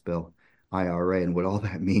learning how to spell IRA and what all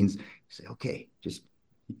that means. You say, okay, just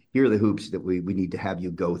here are the hoops that we need to have you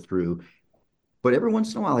go through. But every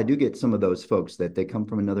once in a while, I do get some of those folks that they come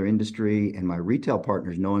from another industry, and my retail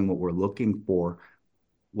partners, knowing what we're looking for,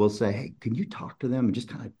 will say, hey, can you talk to them and just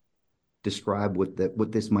kind of describe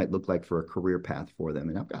what this might look like for a career path for them?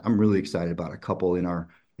 And I'm really excited about a couple in our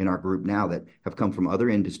group now that have come from other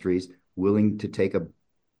industries, willing to take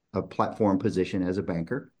a platform position as a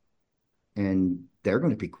banker, and they're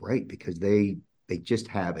going to be great because they just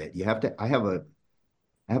have it. You have to. I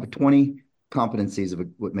have 20 competencies of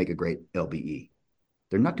what make a great LBE.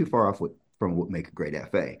 They're not too far off from what make a great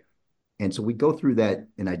FA. And so we go through that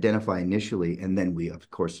and identify initially, and then we, of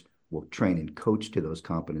course, will train and coach to those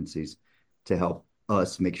competencies to help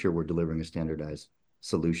us make sure we're delivering a standardized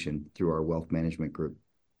solution through our wealth management group.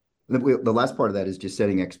 The last part of that is just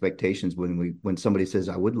setting expectations. When somebody says,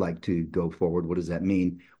 I would like to go forward, what does that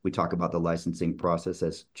mean? We talk about the licensing process.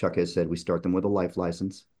 As Chuck has said, we start them with a life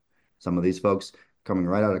license. Some of these folks coming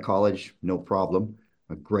right out of college, no problem.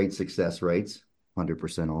 Great success rates,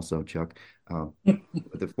 100% also, Chuck.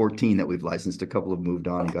 The 14 that we've licensed, a couple have moved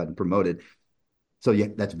on and gotten promoted. So yeah,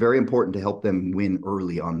 that's very important to help them win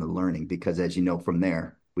early on the learning, because as you know, from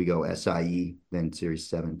there, we go SIE, then Series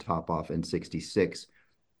 7, top off, and 66.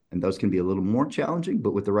 And those can be a little more challenging,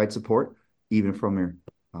 but with the right support, even from your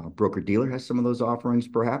broker-dealer has some of those offerings,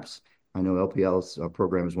 perhaps. I know LPL's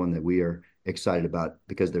program is one that we are excited about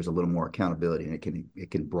because there's a little more accountability, and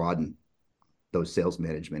it can broaden those sales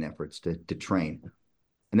management efforts to train.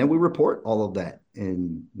 And then we report all of that.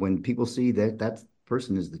 And when people see that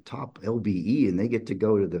person is the top LBE and they get to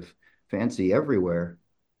go to the fancy everywhere,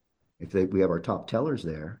 we have our top tellers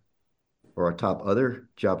there or our top other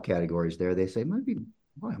job categories there, they say, maybe,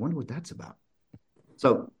 well, I wonder what that's about.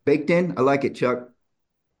 So baked in, I like it, Chuck.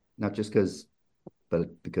 Not just because,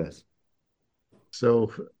 but because.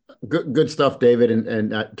 So good stuff, David.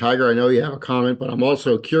 And Tiger, I know you have a comment, but I'm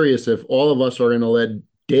also curious if all of us are going to let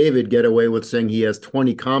David get away with saying he has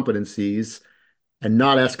 20 competencies and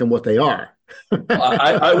not ask him what they are.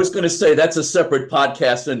 I was going to say that's a separate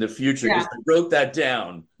podcast in the future because I wrote that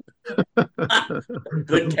down.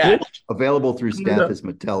 Good catch. Available through Stathis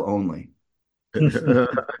Mattel only.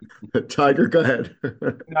 Tiger, go ahead.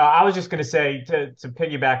 No, I was just going to say to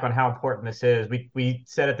piggyback on how important this is. We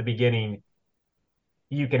said at the beginning,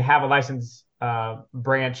 you can have a licensed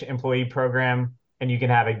branch employee program, and you can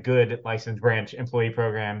have a good licensed branch employee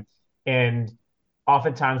program. And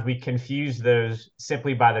oftentimes we confuse those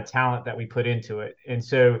simply by the talent that we put into it. And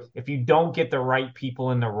so if you don't get the right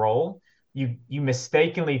people in the role, you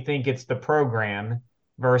mistakenly think it's the program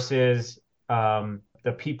versus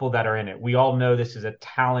the people that are in it. We all know this is a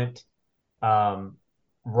talent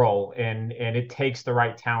role, and it takes the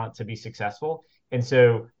right talent to be successful. And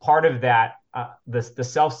so part of that, the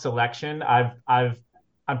self-selection, I've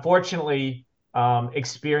unfortunately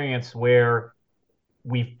experienced where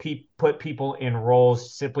we've put people in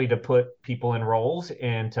roles simply to put people in roles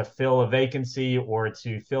and to fill a vacancy or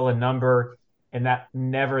to fill a number, and that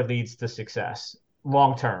never leads to success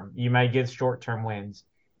long term. You may get short-term wins,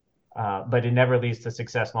 but it never leads to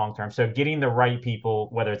success long term. So getting the right people,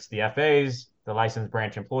 whether it's the FAs, the licensed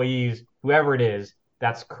branch employees, whoever it is,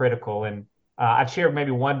 that's critical. And I've shared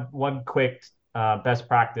maybe one quick best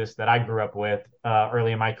practice that I grew up with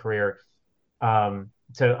early in my career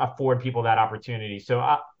to afford people that opportunity.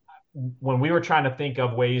 So when we were trying to think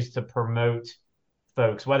of ways to promote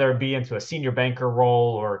folks, whether it be into a senior banker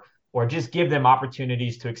role or just give them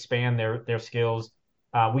opportunities to expand their skills,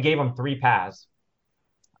 we gave them 3 paths.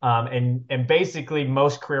 And basically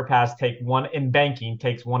most career paths in banking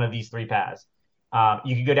takes one of these 3 paths.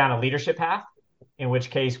 You can go down a leadership path, in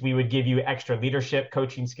which case we would give you extra leadership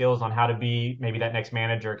coaching skills on how to be maybe that next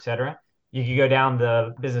manager, et cetera. You could go down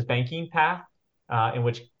the business banking path, in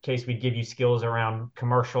which case we'd give you skills around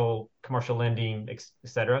commercial lending, et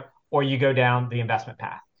cetera, or you go down the investment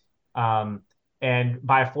path. And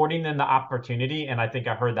by affording them the opportunity, and I think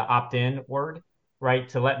I heard the opt-in word, right,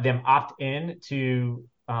 to let them opt in to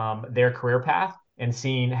their career path and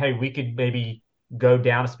seeing, hey, we could maybe go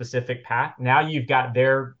down a specific path. Now you've got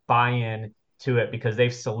their buy-in to it because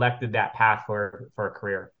they've selected that path for a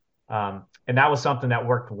career. And that was something that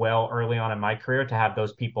worked well early on in my career, to have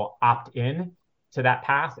those people opt in to that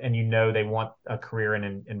path, and they want a career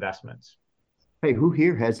in investments. Hey, who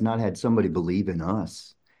here has not had somebody believe in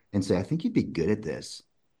us and say, I think you'd be good at this,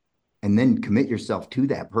 and then commit yourself to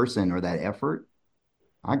that person or that effort?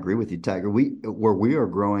 I agree with you, Tiger. Where we are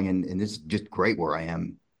growing, and this is just great where I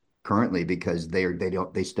am currently, because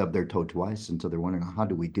they stub their toe twice, and so they're wondering, how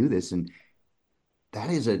do we do this? And that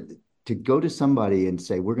is to go to somebody and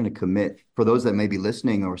say, we're going to commit. For those that may be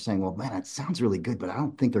listening or saying, well, man, that sounds really good, but I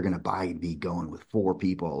don't think they're going to buy me going with 4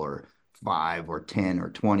 people or 5 or 10 or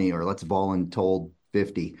 20, or let's voluntold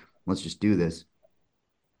 50. Let's just do this.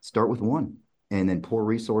 Start with 1 and then pour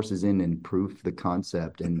resources in and prove the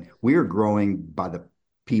concept. And we are growing by the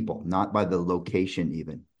people, not by the location.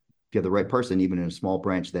 Even if you have the right person, even in a small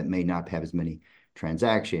branch that may not have as many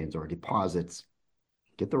transactions or deposits,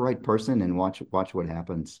 get the right person and watch what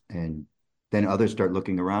happens. And then others start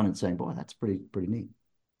looking around and saying, boy, that's pretty neat.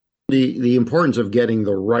 The importance of getting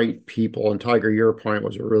the right people, and Tiger, your point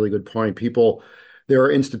was a really good point. There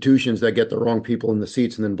are institutions that get the wrong people in the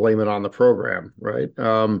seats and then blame it on the program, right?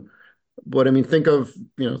 But I mean, think of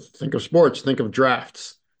sports, think of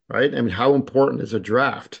drafts, right? I mean, how important is a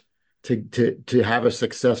draft to have a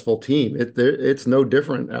successful team? It's no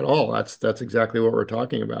different at all. That's exactly what we're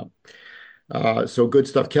talking about. So good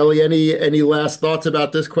stuff. Kelly, any last thoughts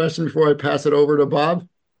about this question before I pass it over to Bob?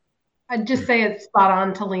 I'd just say it's spot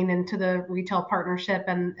on to lean into the retail partnership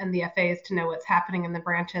and the FAs to know what's happening in the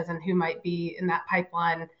branches and who might be in that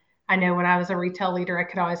pipeline. I know when I was a retail leader, I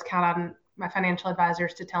could always count on my financial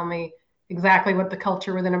advisors to tell me exactly what the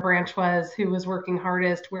culture within a branch was, who was working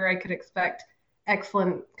hardest, where I could expect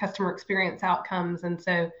excellent customer experience outcomes. And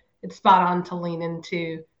so it's spot on to lean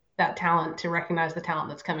into that talent, to recognize the talent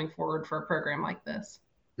that's coming forward for a program like this.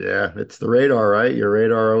 Yeah, it's the radar, right? Your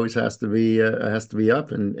radar always has to be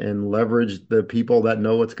up and leverage the people that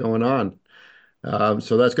know what's going on.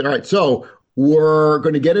 So that's good. All right, so we're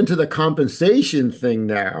going to get into the compensation thing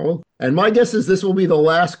now, and my guess is this will be the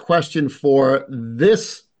last question for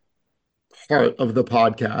this part of the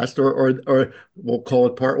podcast, or we'll call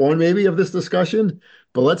it part 1 maybe of this discussion.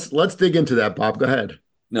 But let's dig into that. Bob, go ahead.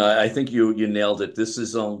 No, I think you nailed it. This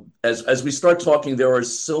is as we start talking, there are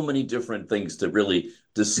so many different things to really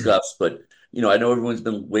discuss. But I know everyone's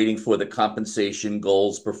been waiting for the compensation,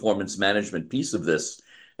 goals, performance management piece of this,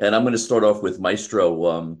 and I'm going to start off with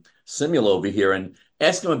Maestro Simula over here and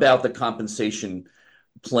ask him about the compensation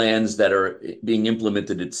plans that are being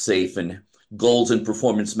implemented at SAFE, and goals and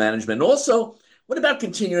performance management. And also, what about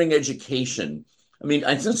continuing education? I mean,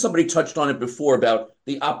 I think somebody touched on it before about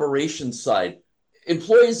the operations side.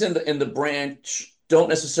 Employees in the branch don't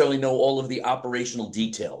necessarily know all of the operational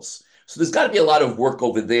details. So there's got to be a lot of work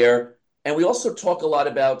over there. And we also talk a lot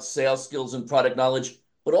about sales skills and product knowledge,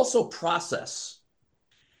 but also process.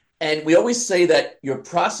 And we always say that your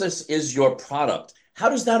process is your product. How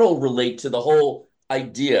does that all relate to the whole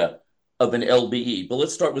idea of an LBE? But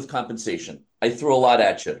let's start with compensation. I threw a lot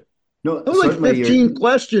at you. No, it was like 15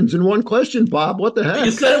 questions in one question, Bob. What the heck? You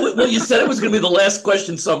said it was going to be the last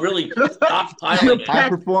question, so I'm really stockpiling. High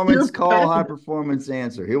performance call, high performance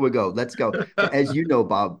answer. Here we go. Let's go. As you know,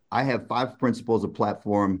 Bob, I have 5 principles of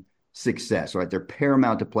platform success, right? They're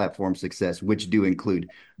paramount to platform success, which do include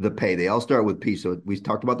the pay. They all start with P. So we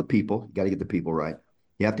talked about the people. You got to get the people right.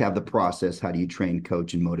 You have to have the process. How do you train,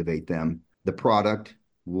 coach, and motivate them? The product,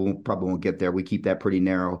 probably won't get there. We keep that pretty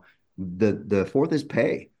narrow. The 4th is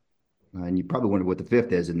pay. And you probably wonder what the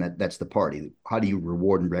 5th is, and that's the party. How do you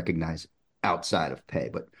reward and recognize outside of pay?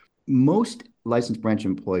 But most licensed branch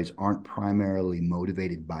employees aren't primarily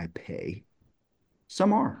motivated by pay.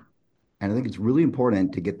 Some are. And I think it's really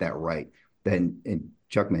important to get that right. Then, and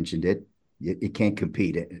Chuck mentioned it, you can't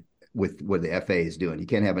compete with what the FA is doing. You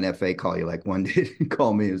can't have an FA call you like one did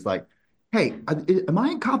call me. It was like, hey, am I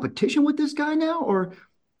in competition with this guy now?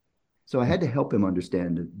 So I had to help him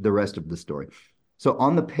understand the rest of the story. So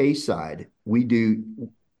on the pay side,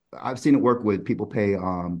 I've seen it work with people pay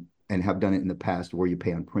and have done it in the past where you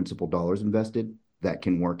pay on principal dollars invested. That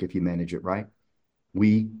can work if you manage it right.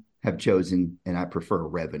 We have chosen, and I prefer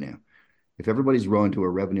revenue. If everybody's rowing to a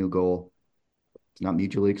revenue goal, It's not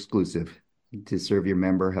mutually exclusive. To serve your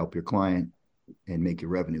member, help your client, and make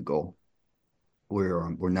your revenue goal.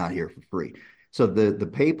 We're not here for free. So the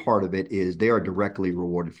pay part of it is they are directly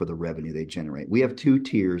rewarded for the revenue they generate. We have 2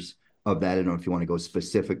 tiers of that. I don't know if you want to go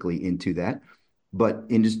specifically into that, but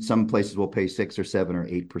in just some places we'll pay 6 or 7 or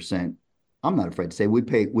 8%. I'm not afraid to say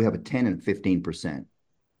we have a 10 and 15%.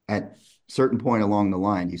 At certain point along the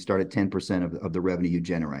line, you start at 10% of the revenue you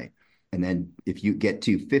generate. And then if you get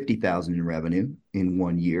to 50,000 in revenue in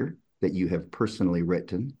 1 year that you have personally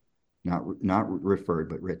written, not referred,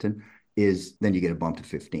 but written, then you get a bump to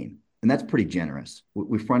 15. And that's pretty generous.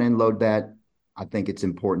 We front end load that. I think it's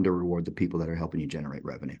important to reward the people that are helping you generate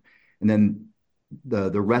revenue. And then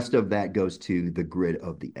the rest of that goes to the grid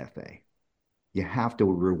of the FA. You have to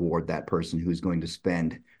reward that person who's going to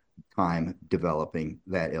spend time developing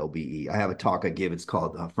that LBE. I have a talk I give. It's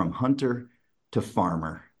called From Hunter to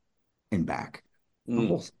Farmer and Back.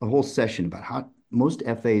 A whole session about how most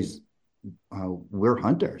FAs, we're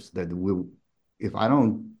hunters. If I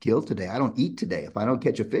don't kill today, I don't eat today. If I don't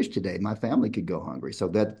catch a fish today, my family could go hungry. So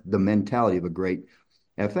that's the mentality of a great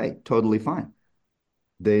FA. Totally fine.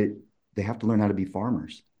 They have to learn how to be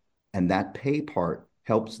farmers. And that pay part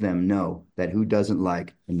helps them know that who doesn't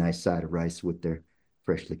like a nice side of rice with their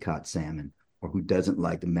freshly caught salmon, or who doesn't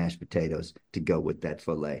like the mashed potatoes to go with that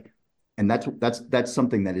filet. And that's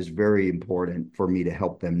something that is very important for me to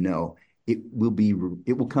help them know. It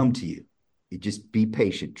will come to you. You just be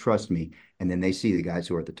patient, trust me. And then they see the guys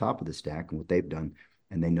who are at the top of the stack and what they've done,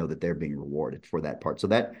 and they know that they're being rewarded for that part. So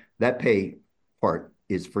that pay part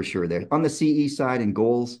is for sure there. On the CE side and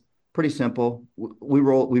goals, pretty simple.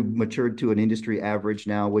 We've matured to an industry average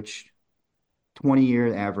now, which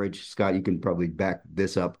 20-year average, Scott, you can probably back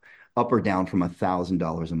this up or down from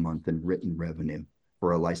 $1,000 a month in written revenue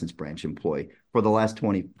for a licensed branch employee. For the last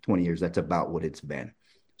 20 years, that's about what it's been.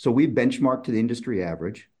 So we benchmark to the industry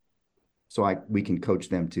average. So we can coach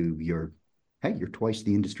them to you're twice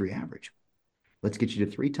the industry average. Let's get you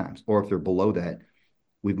to 3 times. Or if they're below that,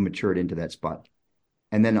 we've matured into that spot.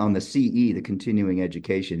 And then on the CE, the continuing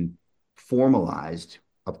education, formalized,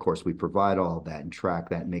 of course, we provide all of that and track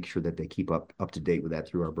that and make sure that they keep up to date with that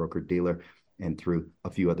through our broker dealer and through a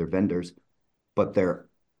few other vendors. But their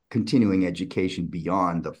continuing education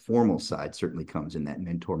beyond the formal side certainly comes in that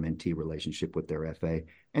mentor-mentee relationship with their FA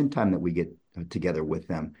and time that we get together with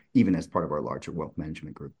them, even as part of our larger wealth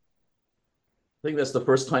management group. I think that's the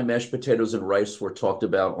first time mashed potatoes and rice were talked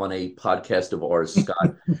about on a podcast of ours,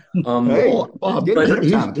 Scott. Hey, Bob,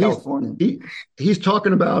 he's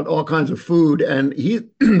talking about all kinds of food, and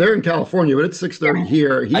they're in California, but it's 6:30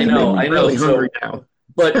 here. He's really hungry now.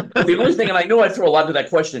 But the only thing, and I know I throw a lot to that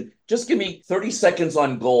question, just give me 30 seconds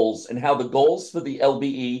on goals and how the goals for the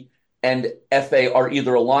LBE and FA are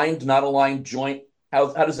either aligned, not aligned, joint.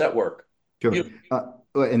 How does that work? Sure.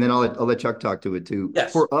 And then I'll let Chuck talk to it too.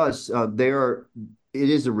 Yes. For us, it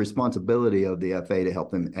is a responsibility of the FA to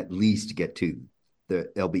help them at least get to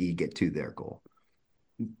the LBE, get to their goal.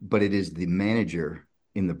 But it is the manager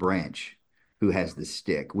in the branch who has the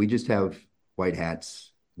stick. We just have white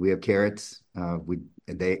hats. We have carrots.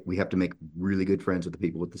 We have to make really good friends with the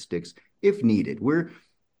people with the sticks if needed.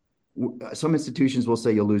 Some institutions will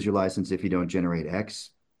say you'll lose your license if you don't generate X.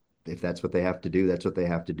 If that's what they have to do, that's what they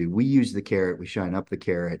have to do. We use the carrot. We shine up the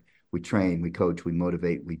carrot. We train. We coach. We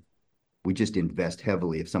motivate. We just invest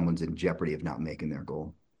heavily if someone's in jeopardy of not making their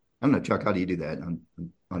goal. I don't know, Chuck, how do you do that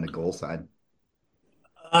on the goal side?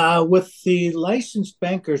 With the licensed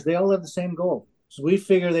bankers, they all have the same goal. So we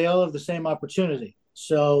figure they all have the same opportunity.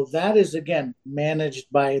 So that is, again, managed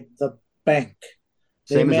by the bank.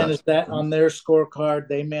 They manage that on their scorecard.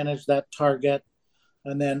 They manage that target.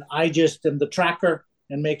 And then I just am the tracker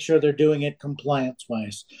and make sure they're doing it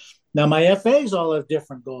compliance-wise. Now, my FAs all have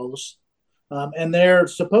different goals, and they're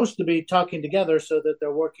supposed to be talking together so that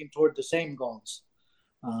they're working toward the same goals.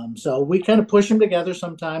 So we kind of push them together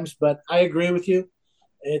sometimes, but I agree with you.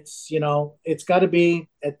 It's got to be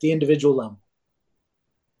at the individual level.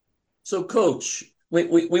 So, Coach,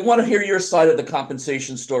 we want to hear your side of the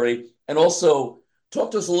compensation story, and also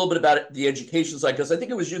talk to us a little bit about the education side, because I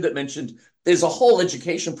think it was you that mentioned there's a whole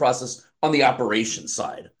education process on the operations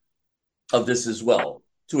side of this as well,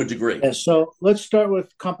 to a degree. Yeah, so let's start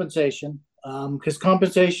with compensation, because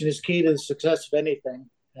compensation is key to the success of anything,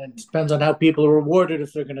 and it depends on how people are rewarded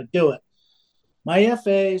if they're going to do it. My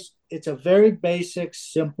FAs, it's a very basic,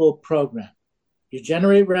 simple program. You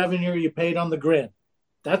generate revenue, you pay it on the grid.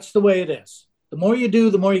 That's the way it is. The more you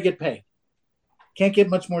do, the more you get paid. Can't get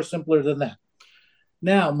much more simpler than that.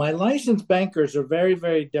 Now, my licensed bankers are very,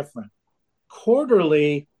 very different.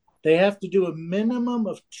 Quarterly, they have to do a minimum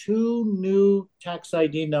of 2 new tax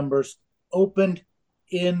ID numbers opened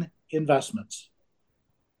in investments,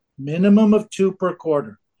 minimum of 2 per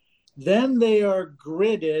quarter. Then they are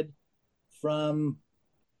gridded from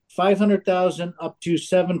 500,000 up to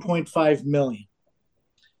 7.5 million.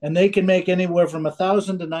 And they can make anywhere from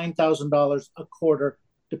 $1,000 to $9,000 a quarter,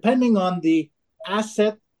 depending on the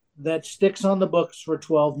asset that sticks on the books for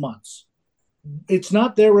 12 months. It's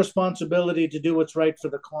not their responsibility to do what's right for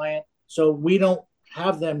the client, so we don't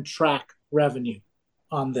have them track revenue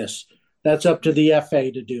on this. That's up to the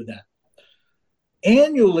FA to do that.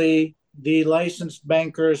 Annually, the licensed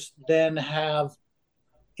bankers then have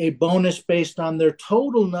a bonus based on their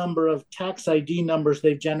total number of tax ID numbers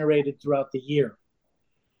they've generated throughout the year.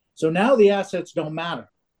 So now the assets don't matter.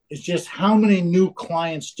 It's just how many new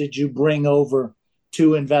clients did you bring over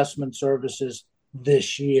to investment services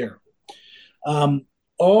this year?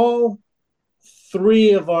 All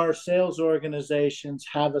 3 of our sales organizations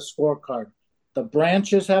have a scorecard. The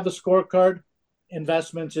branches have a scorecard.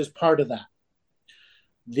 Investments is part of that.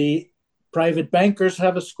 The private bankers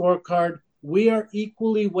have a scorecard. We are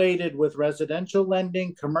equally weighted with residential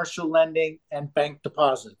lending, commercial lending, and bank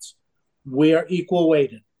deposits. We are equal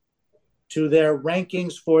weighted to their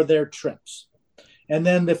rankings for their trips. And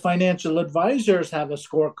then the financial advisors have a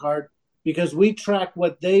scorecard because we track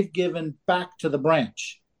what they've given back to the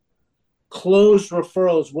branch. Closed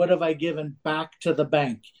referrals, what have I given back to the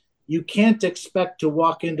bank? You can't expect to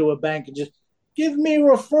walk into a bank and just, give me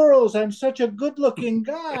referrals. I'm such a good-looking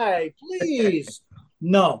guy. Please.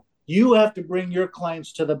 No, you have to bring your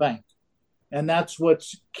clients to the bank. And that's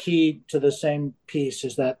what's key to the same piece,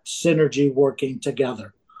 is that synergy working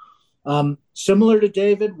together. Similar to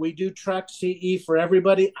David, we do track CE for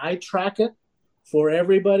everybody. I track it for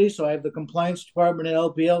everybody. So I have the compliance department at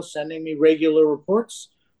LPL sending me regular reports.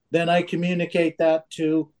 Then I communicate that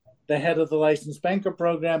to the head of the licensed banker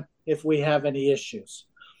program if we have any issues.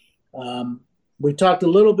 We talked a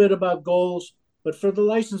little bit about goals, but for the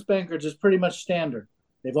licensed bankers, it's pretty much standard.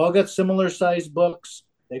 They've all got similar size books.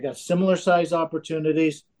 They got similar size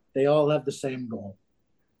opportunities. They all have the same goal.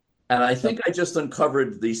 And I think I just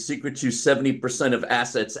uncovered the secret to 70% of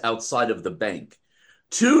assets outside of the bank.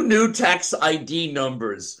 2 new tax ID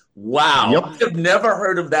numbers. Wow. Yep. I've never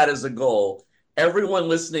heard of that as a goal. Everyone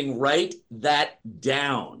listening, write that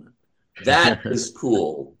down. That is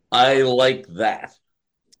cool. I like that.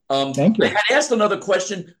 Thank you. I had asked another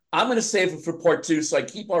question. I'm going to save it for part 2, so I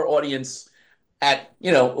keep our audience at,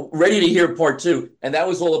 ready to hear part 2. And that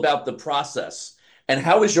was all about the process. And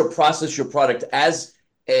how is your process, your product as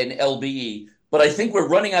an LBE? But I think we're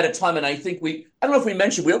running out of time. And I think I don't know if we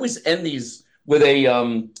mentioned, we always end these with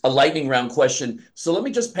a lightning round question. So let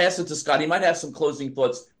me just pass it to Scott. He might have some closing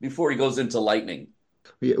thoughts before he goes into lightning.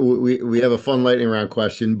 We have a fun lightning round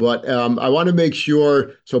question, but I want to make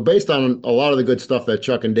sure. So based on a lot of the good stuff that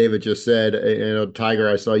Chuck and David just said, Tiger,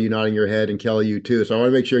 I saw you nodding your head, and Kelly, you too. So I want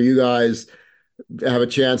to make sure you guys have a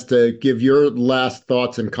chance to give your last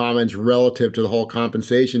thoughts and comments relative to the whole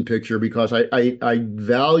compensation picture, because I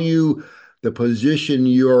value the position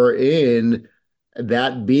you're in.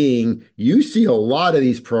 That being, you see a lot of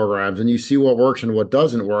these programs and you see what works and what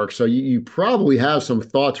doesn't work. So you probably have some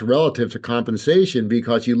thoughts relative to compensation,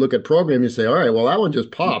 because you look at program, you say, all right, well, that one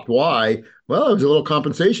just popped. Why? Well, it was a little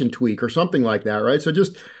compensation tweak or something like that, right? So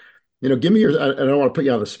just, give me I don't want to put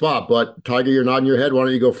you on the spot, but Tiger, you're nodding your head. Why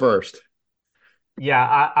don't you go first? Yeah,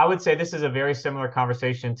 I would say this is a very similar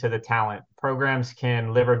conversation to the talent. Programs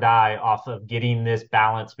can live or die off of getting this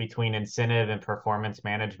balance between incentive and performance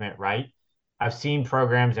management right. I've seen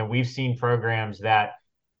programs, and we've seen programs that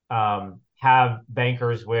have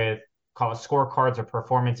bankers with, call it scorecards or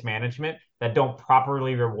performance management, that don't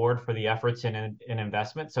properly reward for the efforts in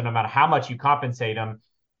investment. So no matter how much you compensate them,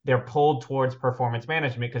 they're pulled towards performance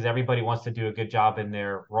management because everybody wants to do a good job in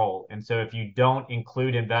their role. And so if you don't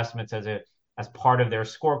include investments as part of their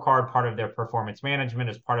scorecard, part of their performance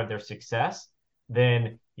management, as part of their success,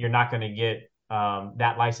 then you're not going to get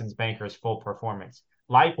that licensed banker's full performance.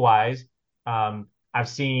 Likewise, I've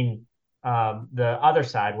seen the other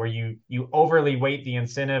side where you overly weight the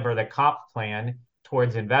incentive or the comp plan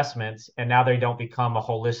towards investments, and now they don't become a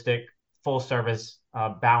holistic, full service,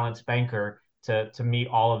 balanced banker to meet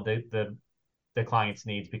all of the client's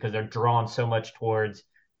needs, because they're drawn so much towards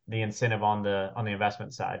the incentive on the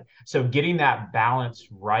investment side. So getting that balance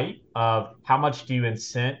right of how much do you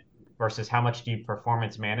incent versus how much do you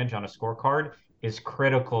performance manage on a scorecard is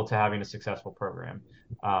critical to having a successful program.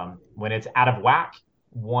 When it's out of whack,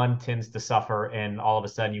 one tends to suffer, and all of a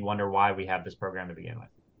sudden you wonder why we have this program to begin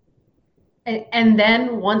with. And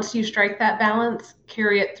then once you strike that balance,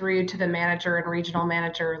 carry it through to the manager and regional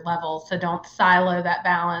manager level. So don't silo that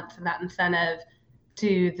balance and that incentive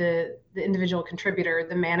to the individual contributor.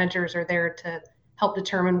 The managers are there to help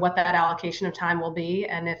determine what that allocation of time will be.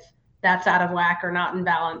 And if that's out of whack or not in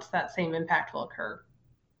balance, that same impact will occur.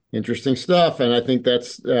 Interesting stuff. And I think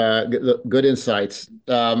that's good insights.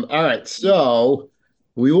 All right. So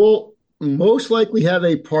we will most likely have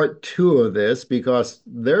a part 2 of this because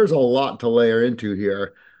there's a lot to layer into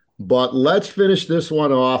here. But let's finish this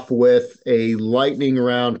one off with a lightning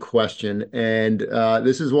round question. And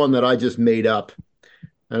this is one that I just made up.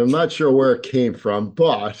 And I'm not sure where it came from,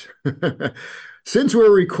 but since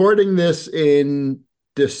we're recording this in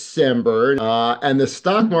December, and the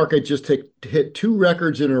stock market just hit 2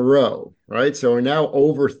 records in a row, right? So we're now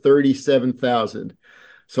over 37,000.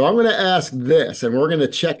 So I'm going to ask this, and we're going to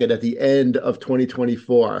check it at the end of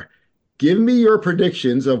 2024. Give me your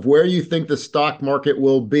predictions of where you think the stock market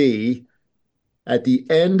will be at the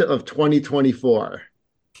end of 2024.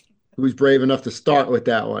 Who's brave enough to start with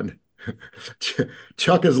that one?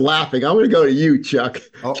 Chuck is laughing. I'm going to go to you, Chuck.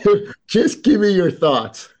 Oh. Just give me your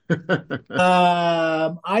thoughts.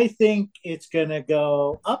 I think it's going to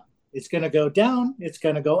go up. It's going to go down. It's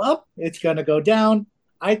going to go up. It's going to go down.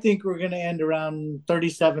 I think we're going to end around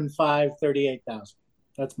 37,500, 38,000.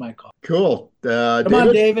 That's my call. Cool. Come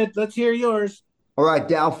on, David. Let's hear yours. All right,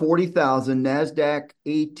 Dow 40,000, NASDAQ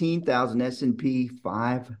 18,000, S&P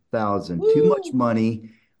 5,000. Too much money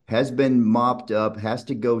has been mopped up, has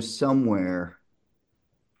to go somewhere.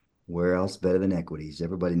 Where else better than equities?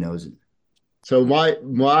 Everybody knows it. So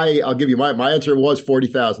I'll give you my answer was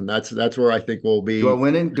 40,000. That's where I think we'll be. Do I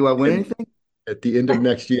win anything? At the end of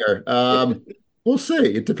next year. We'll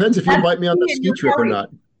see. It depends if you invite me on the ski trip or not.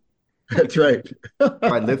 That's right. All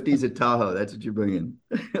right, Lifty's at Tahoe. That's what you're bringing.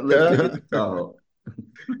 Lifty's at Tahoe.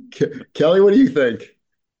 Kelly, what do you think?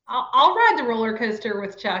 I'll ride the roller coaster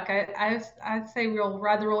with Chuck. I'd say we'll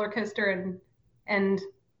ride the roller coaster and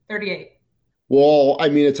 38. Well, I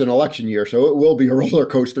mean, it's an election year, so it will be a roller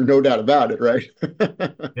coaster, no doubt about it, right?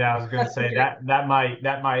 Yeah, I was going to say that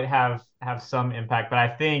might have some impact, but I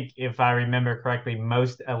think if I remember correctly,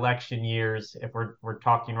 most election years, if we're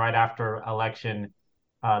talking right after election,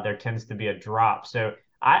 there tends to be a drop. So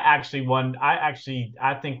I think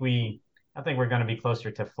we're going to be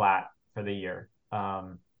closer to flat for the year.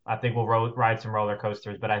 I think we'll ride some roller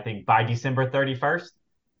coasters, but I think by December 31st,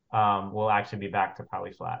 we'll actually be back to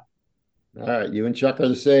probably flat. All right, you and Chuck are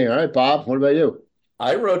the same. All right, Bob, what about you?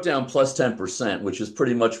 I wrote down plus 10%, which is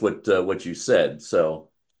pretty much what you said. So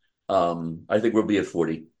I think we'll be at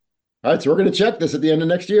 40. All right, so we're going to check this at the end of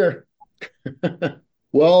next year.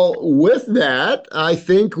 Well, with that, I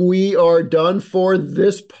think we are done for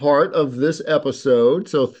this part of this episode.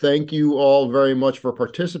 So thank you all very much for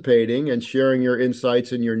participating and sharing your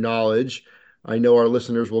insights and your knowledge. I know our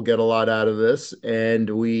listeners will get a lot out of this, and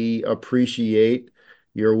we appreciate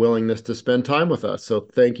your willingness to spend time with us. So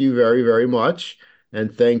thank you very, very much.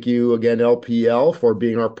 And thank you again, LPL, for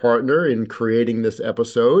being our partner in creating this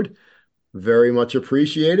episode. Very much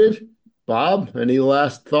appreciated. Bob, any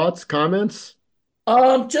last thoughts, comments?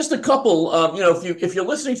 Just a couple. If you're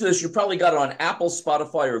listening to this, you probably got it on Apple,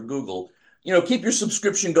 Spotify, or Google. Keep your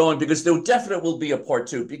subscription going because there definitely will be a part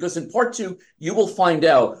 2. Because in part 2, you will find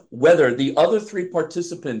out whether the other 3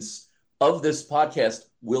 participants of this podcast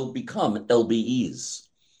will become LBEs.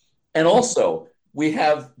 And also,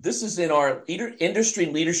 this is in our Industry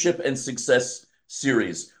Leadership and Success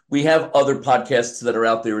series. We have other podcasts that are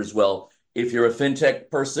out there as well. If you're a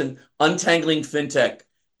fintech person, Untangling Fintech.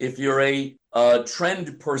 If you're a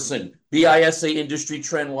trend person, BISA Industry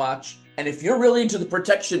Trend Watch. And if you're really into the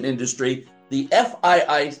protection industry, the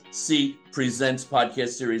FIIC Presents podcast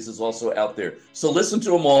series is also out there. So listen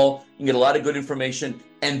to them all. You can get a lot of good information,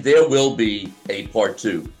 and there will be a part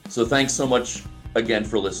 2. So thanks so much again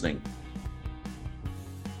for listening.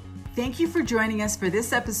 Thank you for joining us for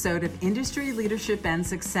this episode of Industry Leadership and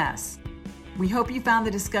Success. We hope you found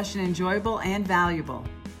the discussion enjoyable and valuable.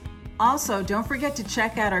 Also, don't forget to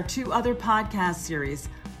check out our 2 other podcast series,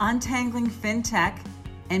 Untangling Fintech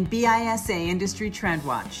and BISA Industry Trend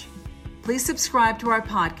Watch. Please subscribe to our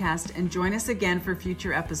podcast and join us again for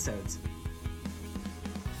future episodes.